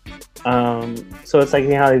got, so it's like, you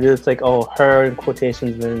know how they do, it's like, oh, her in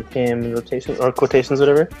quotations and him in rotations or quotations,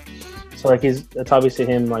 whatever. So like it's obviously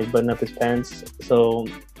him like buttoning up his pants. So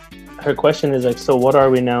her question is like, so what are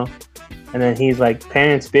we now? And then he's like,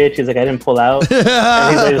 parents, bitch. He's like, I didn't pull out. And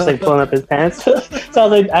he's like, just like pulling up his pants. So I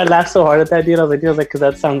was like, I laughed so hard at that, dude. I was like, because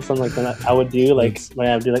that sounds something like that I would do. Like when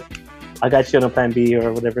I would do like, I got you on a plan B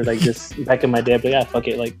or whatever. Like just back in my day, I'd be like, fuck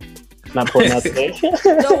it, like not pulling out today.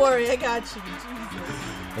 Don't worry, I got you. Jesus.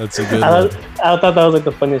 That's a good I one. thought that was like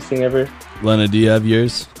the funniest thing ever. Lena, do you have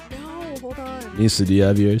yours? No, hold on. Nisa, do you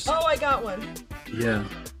have yours? Oh, I got one. Yeah.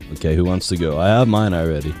 Okay, who wants to go? I have mine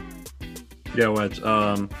already. Yeah, watch.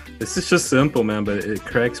 This is just simple, man, but it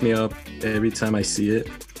cracks me up every time I see it.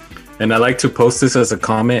 And I like to post this as a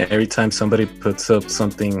comment every time somebody puts up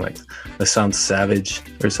something like that sounds savage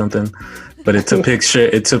or something. But it's a picture.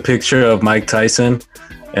 It's a picture of Mike Tyson,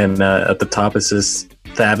 and at the top it says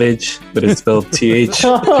 "Thavage," but it's spelled THAVAGE.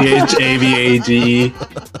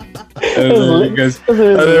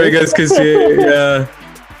 There you guys can see it. Yeah.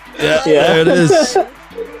 Yeah, Yeah. there it is.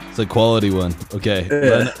 It's a quality one. Okay,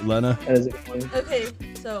 Yeah. Lena. That is a good one. Okay,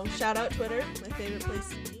 so shout out Twitter, my favorite place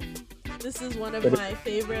to be. This is one of my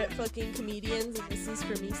favorite fucking comedians, and this is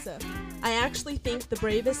for Misa. I actually think the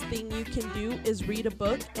bravest thing you can do is read a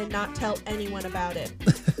book and not tell anyone about it.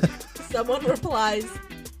 Someone replies,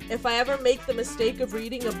 if I ever make the mistake of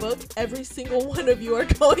reading a book, every single one of you are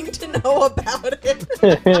going to know about it.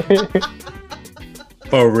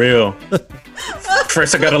 For real.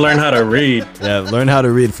 First, I gotta learn how to read. Yeah, learn how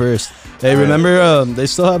to read first. Hey, remember, they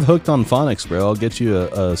still have Hooked on Phonics, bro. I'll get you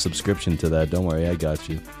a subscription to that. Don't worry, I got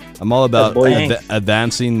you. I'm all about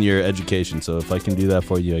advancing your education, so if I can do that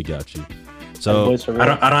for you, I got you. So I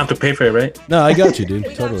don't have to pay for it, right? no, I got you, dude. We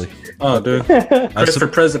got Totally. you. Oh, dude. Chris for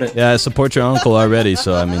president. Yeah, I support your uncle already,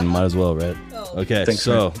 so I mean, might as well, right? Oh. Okay, Thanks,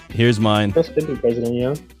 so here's mine. Chris could be president, you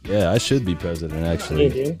know? Yeah, I should be president, Yeah, actually.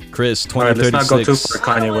 dude. Chris, All right, let's not go too 2036.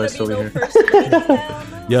 far. I don't Kanye wanna West be over no here. first lady, hell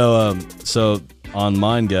no. Yo, so on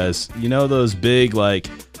mine, guys, you know those big, like,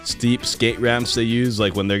 steep skate ramps they use,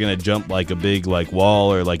 like when they're gonna jump like a big like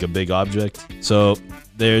wall or like a big object? So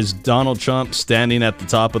there's Donald Trump standing at the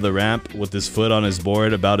top of the ramp with his foot on his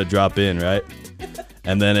board about to drop in, right?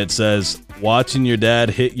 And then it says, watching your dad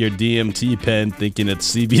hit your DMT pen thinking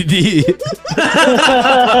it's CBD.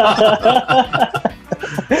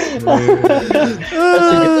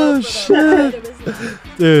 Oh, shit.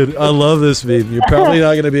 Dude, I love this meme. You're probably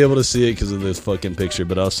not going to be able to see it because of this fucking picture,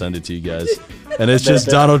 but I'll send it to you guys. And it's just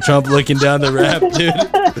Donald Trump looking down the ramp, dude.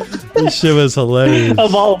 This shit was hilarious.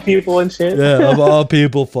 Of all people and shit. Yeah, of all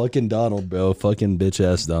people, fucking Donald, bro. Fucking bitch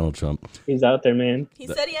ass Donald Trump. He's out there, man. He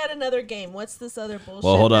said he had another game. What's this other bullshit?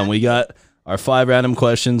 Well, hold on. math We game? got our 5 random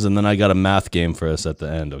questions, and then I got a math game for us at the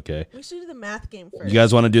end, okay? We should do the math game first. You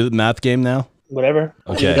guys want to do the math game now? Whatever.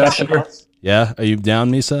 Okay. Yeah, sure. Yeah? Are you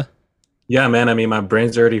down, Misa? Yeah, man. I mean, my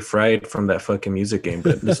brain's already fried from that fucking music game,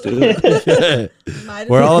 but let's do it. Might as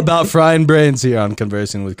We're well. all about frying brains here on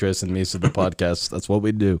Conversing with Chris and Misa, the podcast. That's what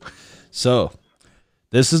we do. So,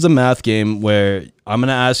 this is a math game where I'm going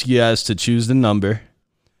to ask you guys to choose the number,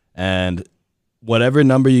 and whatever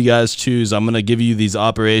number you guys choose, I'm going to give you these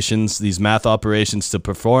operations, these math operations to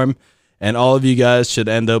perform, and all of you guys should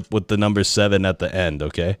end up with the number 7 at the end,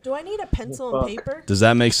 okay? Do I need a pencil and paper? Does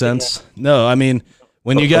that make sense? No, I mean,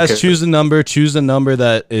 when you guys Okay. choose a number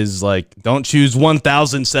that is like, don't choose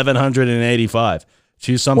 1,785.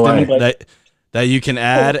 Choose something Why? that you can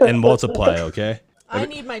add and multiply, okay? I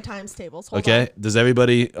need my times tables. Hold Okay, does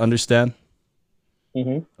everybody understand?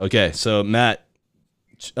 Mm-hmm. Okay, so Matt,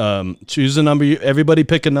 choose a number. Everybody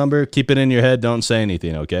pick a number. Keep it in your head. Don't say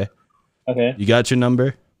anything, okay? Okay. You got your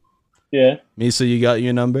number? Yeah. Misa, you got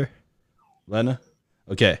your number? Lena?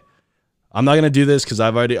 Okay. I'm not going to do this because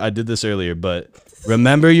I did this earlier, but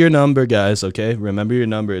remember your number, guys, okay? Remember your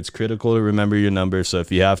number. It's critical to remember your number, so if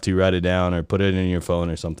you have to, write it down or put it in your phone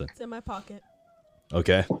or something. It's in my pocket.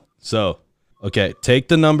 Okay? So, okay, take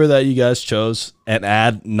the number that you guys chose and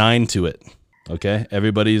add 9 to it, okay?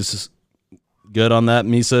 Everybody's good on that,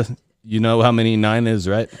 Misa? You know how many 9 is,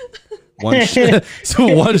 right? So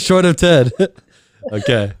 1 short of 10.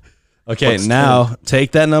 Okay. Okay, now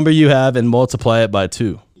take that number you have and multiply it by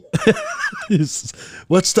 2.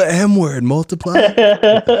 What's the M word? Multiply?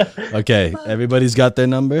 Okay, everybody's got their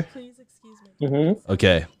number? Please excuse me. Mm-hmm.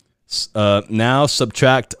 Okay. Now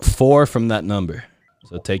subtract 4 from that number.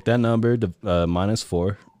 So take that number, minus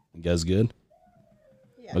 4. You guys good?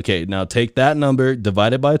 Yeah. Okay, now take that number,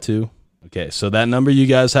 divide it by 2. Okay, so that number you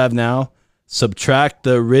guys have now, subtract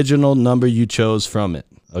the original number you chose from it.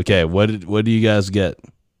 Okay, what do you guys get?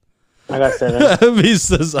 I got 7.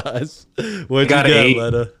 Misa's eyes. What you Got get, 8.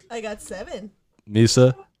 Letta? I got 7.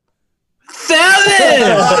 Misa?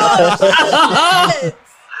 7!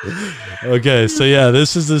 Okay, so yeah,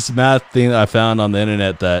 this is this math thing I found on the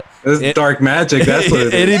internet that This is dark magic. That's what it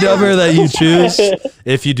is. any number that you choose,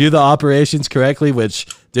 if you do the operations correctly, which,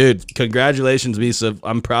 dude, congratulations, Misa.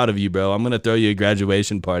 I'm proud of you, bro. I'm going to throw you a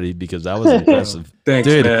graduation party because that was impressive. Thanks,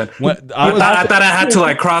 dude, man. I I thought I had to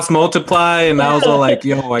like cross multiply, and I was all like,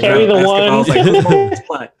 "Yo, I Carry got the basketball." I was like, one.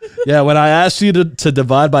 multiply. yeah, when I asked you to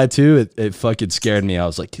divide by 2, it fucking scared me. I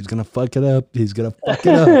was like, he's going to fuck it up. He's going to fuck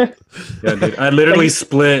it up. Yeah, dude. I literally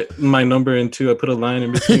split my number in 2. I put a line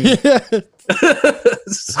in between. I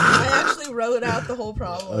actually wrote out the whole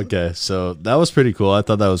problem. Okay, so that was pretty cool. I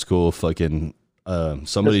thought that was cool. Fucking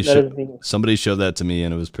somebody showed that to me,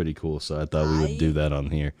 and it was pretty cool. So I thought we would do that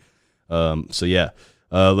on here. So yeah,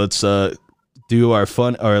 let's do our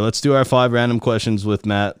 5 random questions with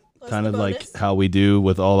Matt, kind of like bonus. how we do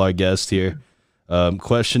with all our guests here.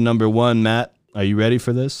 Question number 1, Matt, are you ready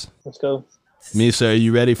for this? Let's go. Misa, are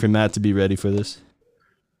you ready for Matt to be ready for this?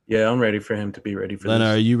 Yeah, I'm ready for him to be ready for Lena,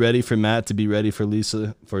 are this. you ready for Matt to be ready for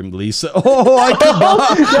Lisa? For Lisa? Oh,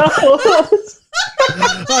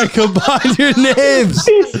 I combined your names,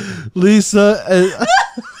 Lisa.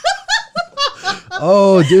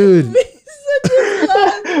 Oh, dude.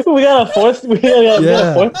 We got a fourth. We got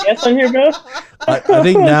a fourth guest on here, bro. I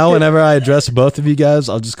think now, whenever I address both of you guys,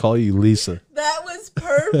 I'll just call you Lisa. That was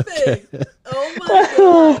perfect. Oh my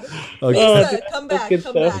god. Okay. Lisa, come back. good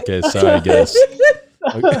Come stuff. back. Okay, sorry, guys.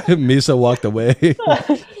 Okay, Misa walked away.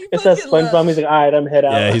 It's that fucking SpongeBob. left. He's like, all right, I'm head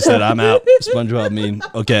out. Yeah, he said, I'm out. SpongeBob mean.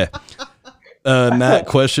 Okay. Matt,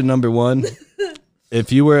 question number 1.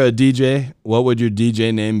 If you were a DJ, what would your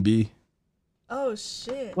DJ name be? Oh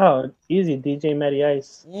shit. Oh, easy, DJ Matty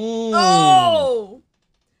Ice. Oh.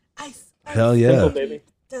 Ice. Hell Simple, yeah. baby.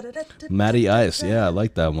 Matty Ice. Yeah, I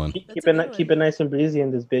like that one. Keep That's a good it keep it nice and breezy in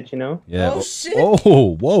this bitch, you know. Yeah. Oh, shit.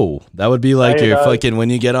 Oh, whoa. That would be like Sorry, your dog. fucking when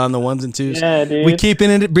you get on the 1s and 2s. Yeah, dude. We keeping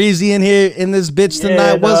it breezy in here in this bitch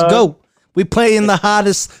tonight. Yeah, Let's dog. go. We playing the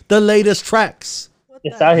hottest, the latest tracks. What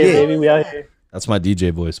It's the out here, hell baby. is We out that? here. That's my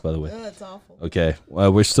DJ voice, by the way. Oh, it's awful. Okay.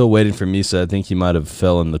 Well, we're still waiting for Misa. I think he might have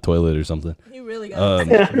fell in the toilet or something. He really got All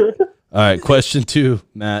right. Question 2,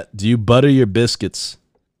 Matt. Do you butter your biscuits?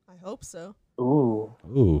 I hope so. Ooh.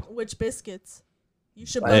 Ooh. Which biscuits? You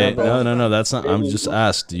should Hey, butter both. no. That's not. I'm just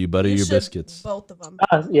asked. Do you butter You your should biscuits? Both of them.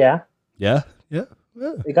 Yeah, Yeah. Yeah.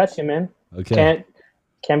 we got you, man. Okay.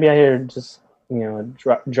 Can't be out here just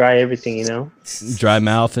dry everything, you know. Dry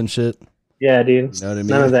mouth and shit. Yeah, dude. You know what I mean?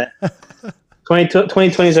 None of that.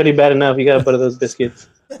 2020 is already bad enough. You gotta butter those biscuits.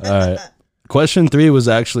 All right. Question 3 was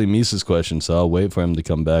actually Misa's question, so I'll wait for him to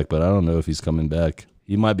come back, but I don't know if he's coming back.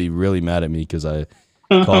 He might be really mad at me because I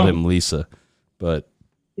called him Lisa. But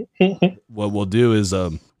what we'll do is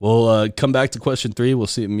we'll come back to question 3. We'll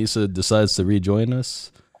see if Misa decides to rejoin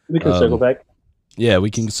us. We can circle back. Yeah,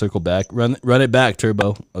 we can circle back. Run it back,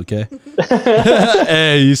 Turbo. Okay.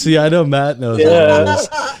 Hey, you see, I know Matt knows. Yeah.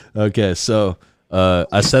 Okay, so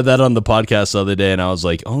I said that on the podcast the other day, and I was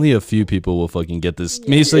like, only a few people will fucking get this.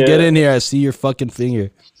 Misa, get in here. I see your fucking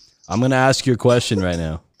finger. I'm gonna ask you a question right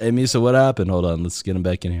now. Hey, Misa, what happened? Hold on, let's get him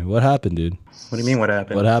back in here. What happened, dude? What do you mean? What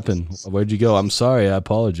happened? What happened? Where'd you go? I'm sorry. I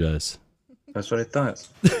apologize. That's what I thought.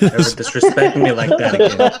 Never disrespect me like that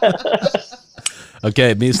again.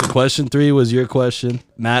 Okay, Misa, question 3 was your question.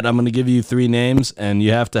 Matt, I'm going to give you 3 names, and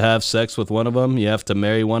you have to have sex with one of them, you have to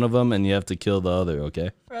marry one of them, and you have to kill the other,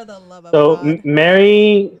 okay? For the love of So God.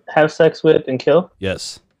 marry, have sex with, and kill.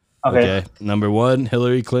 Yes. Okay. Number 1,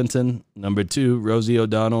 Hillary Clinton. Number 2, Rosie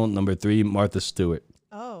O'Donnell. Number 3, Martha Stewart.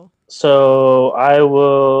 Oh. So I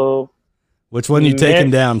will Which one you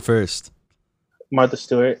taking down first? Martha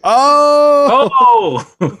Stewart. Oh!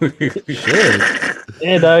 Oh! Shit.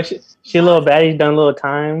 Yeah, dog. She a little baddie, done a little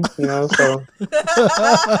time, you know. So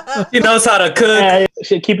He knows how to cook. yeah,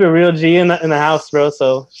 she keep it real G in the house, bro.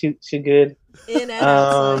 So she good. In and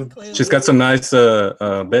outside, Um, clearly. She's got some nice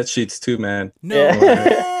bed sheets too, man.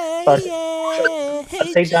 Yeah. I'll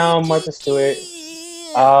take down Martha Stewart.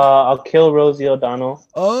 I'll kill Rosie O'Donnell.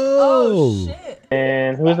 Oh, shit.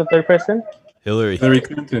 And who's the third person? Hillary. Hillary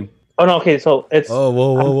Clinton. Oh no, okay, so it's Oh,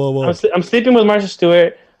 whoa. I'm sleeping with Martha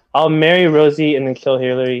Stewart. I'll marry Rosie and then kill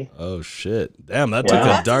Hillary. Oh, shit. Damn, that Yeah. took a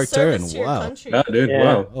That's dark turn. service to your Wow. country. Yeah, dude. Yeah.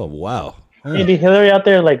 Wow. Oh, wow. Huh. Maybe Hillary out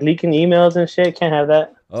there like leaking emails and shit. Can't have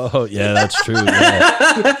that. Oh, yeah, that's true.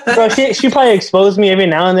 Yeah, Bro, she probably exposed me every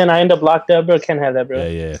now and then. I end up locked up, bro. Can't have that, bro.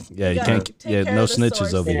 yeah. You gotta can't. take Yeah, care no of the snitches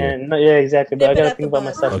source. over Yeah, here. no, yeah, exactly. But I Nip it gotta at think the about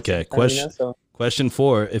bud. myself. Okay, sometimes, you know, so. Question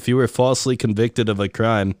 4. If you were falsely convicted of a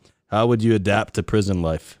crime, how would you adapt to prison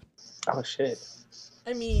life? Oh shit.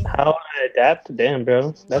 I mean, How would I adapt? Damn,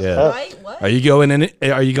 bro. That's Yeah. tough. right? What? Are you going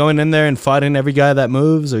in there and fighting every guy that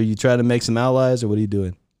moves, or are you trying to make some allies, or what are you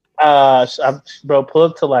doing? Bro, pull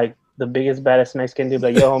up to like the biggest, baddest Mexican dude.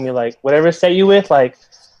 Like, yo, homie, like whatever set you with, like,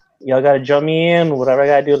 y'all gotta jump me in. Whatever I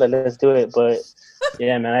gotta do, like, let's do it. But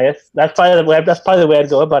yeah, man, I guess that's probably the way I'd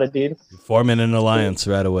go about it, dude. Forming an alliance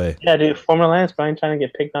right away. Yeah, dude, former alliance, Brian, trying to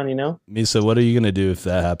get picked on, you know. Misa, what are you gonna do if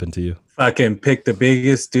that happened to you? Fucking pick the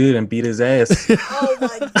biggest dude and beat his ass. Oh,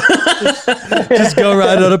 my God. Just go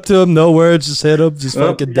right up to him, no words, just hit him, just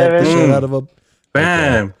fucking deck the shit out of him.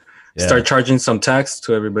 Bam. Yeah. Start charging some tax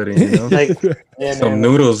to everybody, you know? Like, yeah, Some man,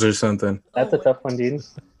 noodles or something. that's a tough one, dude.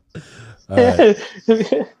 All right.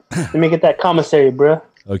 Let me get that commissary, bro.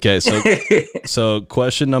 Okay, so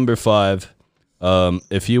question number 5.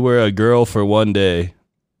 If you were a girl for one day,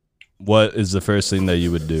 what is the first thing that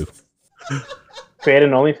you would do? Create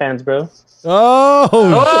an OnlyFans, bro. Oh,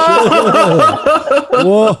 shit.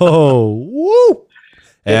 Whoa, woo!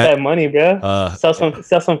 Get And, that money, bro. Sell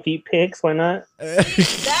some feet pics. Why not? That's the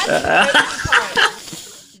crazy part.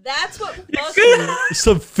 That's what fucks me.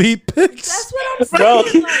 some feet pics. That's what I'm Bro,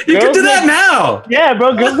 saying. Like, You can Girls do that make- now. Yeah,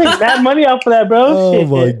 bro. Girls make that money off of that, bro. Oh Shit,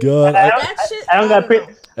 my shit. god. that shit, I don't got pretty.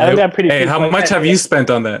 know. I don't got pretty. Hey, feet how like much that. have you spent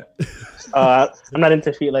on that? I'm not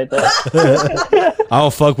into feet like that. I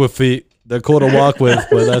don't fuck with feet. They're cool to walk with,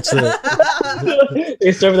 but that's it.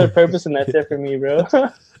 They serve their purpose, and that's it for me, bro.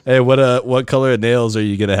 Hey, what color of nails are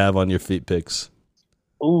you gonna have on your feet pics?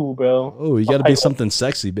 Ooh, bro. Oh, you gotta be something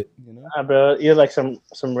sexy, but you know. Nah, bro. Either like some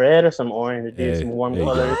red or some orange, dude. Hey, Some warm there you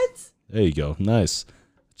go. colors. What? There you go. Nice.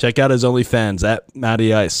 Check out his OnlyFans at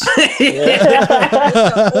Matty Ice.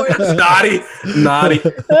 Naughty.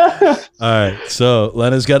 All right. So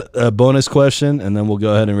Lena's got a bonus question, and then we'll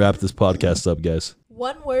go ahead and wrap this podcast up, guys.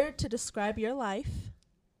 One word to describe your life.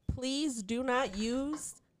 Please do not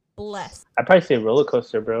use blessed. I'd probably say roller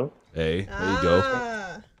coaster, bro. Hey, there you go.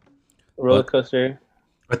 Ah. Roller What? coaster.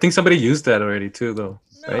 I think somebody used that already too, though.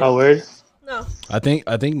 No. Right? Oh, word. No. I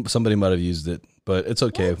think somebody might have used it, but it's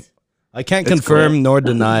okay. What? I can't It's confirm cool. nor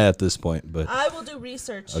deny at this point, but I will do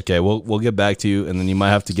research. okay, we'll get back to you, and then you might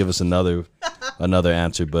have to give us another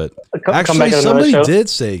answer. But Come actually, back on another somebody show. did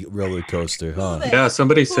say roller coaster, huh? Who Yeah,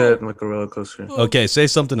 somebody said like a roller coaster. Who? Okay, say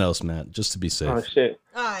something else, Matt, just to be safe. Oh shit.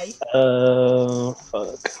 Aye.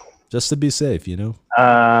 Fuck. Just to be safe, you know.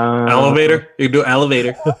 Elevator. You can do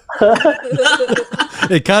elevator.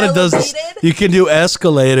 It kind of does. Elevated? You can do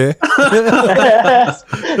escalator.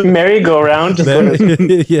 Merry-go-round. Just go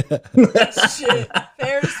to- Yeah. Shit.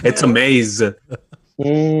 Ferris It's a wheel. maze.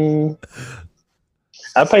 Mm,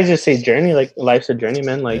 I'd probably just say journey. Like life's a journey,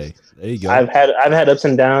 man. Like Hey, there you go. I've had ups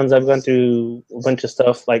and downs. I've gone through a bunch of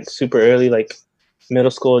stuff like super early, like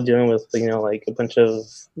middle school, dealing with like a bunch of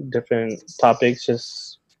different topics,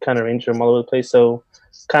 just kind of range from all over the place. So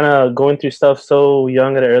kind of going through stuff so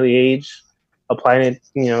young at an early age, applying it,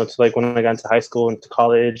 to like when I got into high school and to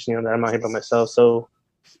college, that I'm out here by myself. So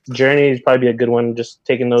journey is probably a good one. Just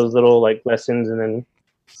taking those little like lessons and then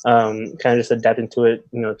kind of just adapting to it,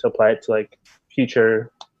 to apply it to like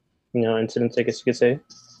future, incidents, I guess you could say.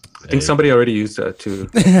 I think somebody already used that too.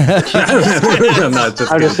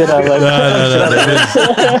 I'm just saying,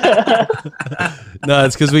 No,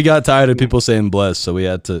 it's because we got tired of people saying bless, so we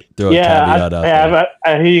had to throw a caveat out there.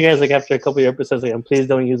 I hear you guys like after a couple of episodes, like, please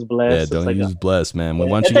don't use bless. Yeah, don't use bless, man. We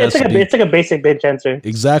want you it's guys it's like a basic bitch answer.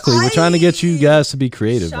 Exactly. We're trying to get you guys to be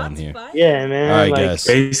creative on here. Yeah, man. All right, like, guys.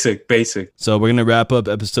 Basic. So we're gonna wrap up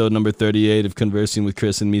episode number 38 of Conversing with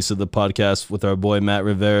Chris and Misa, the podcast, with our boy Matt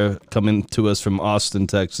Rivera coming to us from Austin,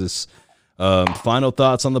 Texas. Final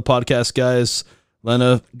thoughts on the podcast, guys.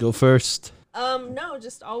 Lena, go first. No,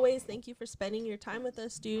 just always thank you for spending your time with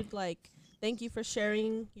us, dude. Like, thank you for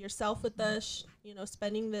sharing yourself with us.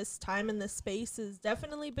 Spending this time in this space has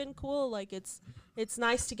definitely been cool. Like, it's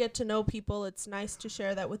nice to get to know people. It's nice to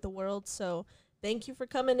share that with the world. So thank you for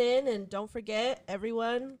coming in, and don't forget,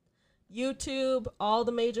 everyone, YouTube, all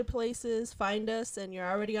the major places, find us, and you're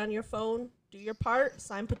already on your phone. Do your part,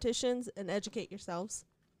 sign petitions, and educate yourselves.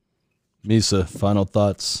 Misa, final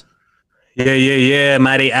thoughts. Yeah.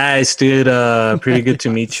 Mighty eyes, dude. Pretty good to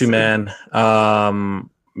meet you, man.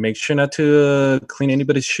 Make sure not to clean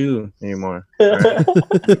anybody's shoe anymore. Right?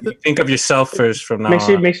 Think of yourself first from now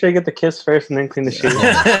on. Make sure you get the kiss first and then clean the shoe.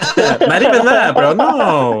 Not even that, bro.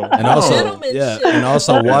 No. And also, Gentleman shit. and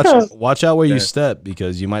also watch out where you step,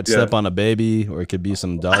 because you might step on a baby, or it could be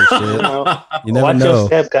some dog shit. You never Watch know. your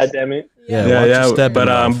step, goddammit. Watch your step.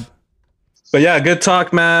 But yeah, good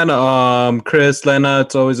talk, man. Chris, Lena,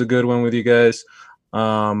 it's always a good one with you guys.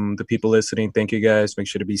 The people listening, thank you guys. Make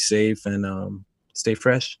sure to be safe and stay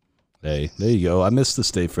fresh. Hey, there you go. I missed the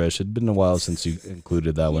stay fresh. It'd been a while since you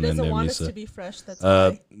included that one in there, He doesn't want us Misa. to be fresh. That's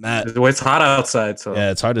why. Matt. It's hot outside, so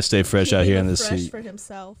Yeah, it's hard to stay fresh out here in this fresh heat. for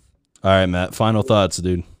himself. All right, Matt. Final thoughts,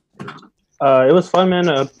 dude. It was fun, man.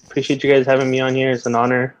 I appreciate you guys having me on here. It's an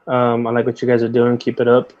honor. I like what you guys are doing. Keep it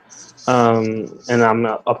up. And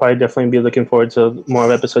I'll probably definitely be looking forward to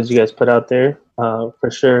more episodes you guys put out there, for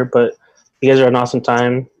sure. But you guys are an awesome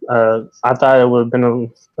time. I thought it would have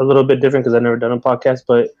been a little bit different because I've never done a podcast,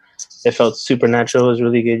 but it felt super natural. It was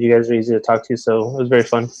really good. You guys are easy to talk to, so it was very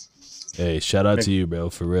fun. Hey, shout out to you, bro,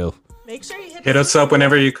 for real. Make sure you hit us up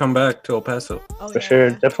whenever you come back to El Paso. For sure,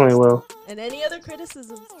 definitely will. And any other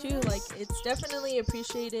criticisms too, like, it's definitely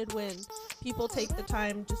appreciated when people take the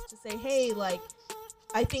time just to say, hey, like,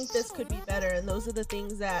 I think this could be better, and those are the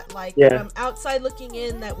things that, like, from outside looking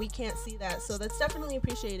in, that we can't see that. So that's definitely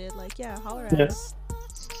appreciated. Like, holler at us.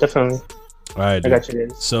 Definitely. All right, I got you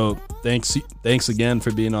guys. So thanks again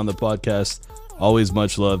for being on the podcast. Always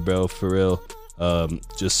much love, bro, for real.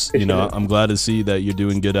 Just I'm glad to see that you're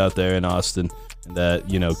doing good out there in Austin, and that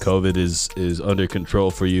COVID is under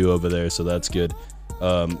control for you over there. So that's good.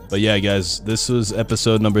 But yeah, guys, this was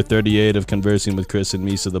episode number 38 of Conversing with Chris and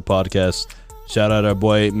Misa, the podcast. Shout out our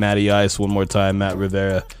boy Matty Ice one more time, Matt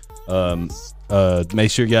Rivera.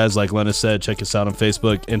 Make sure, guys, like Lena said, check us out on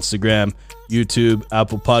Facebook, Instagram, YouTube,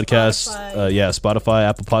 Apple Podcasts. Spotify,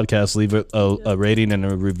 Apple Podcasts. Leave a rating and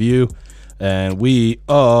a review. And we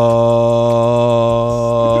are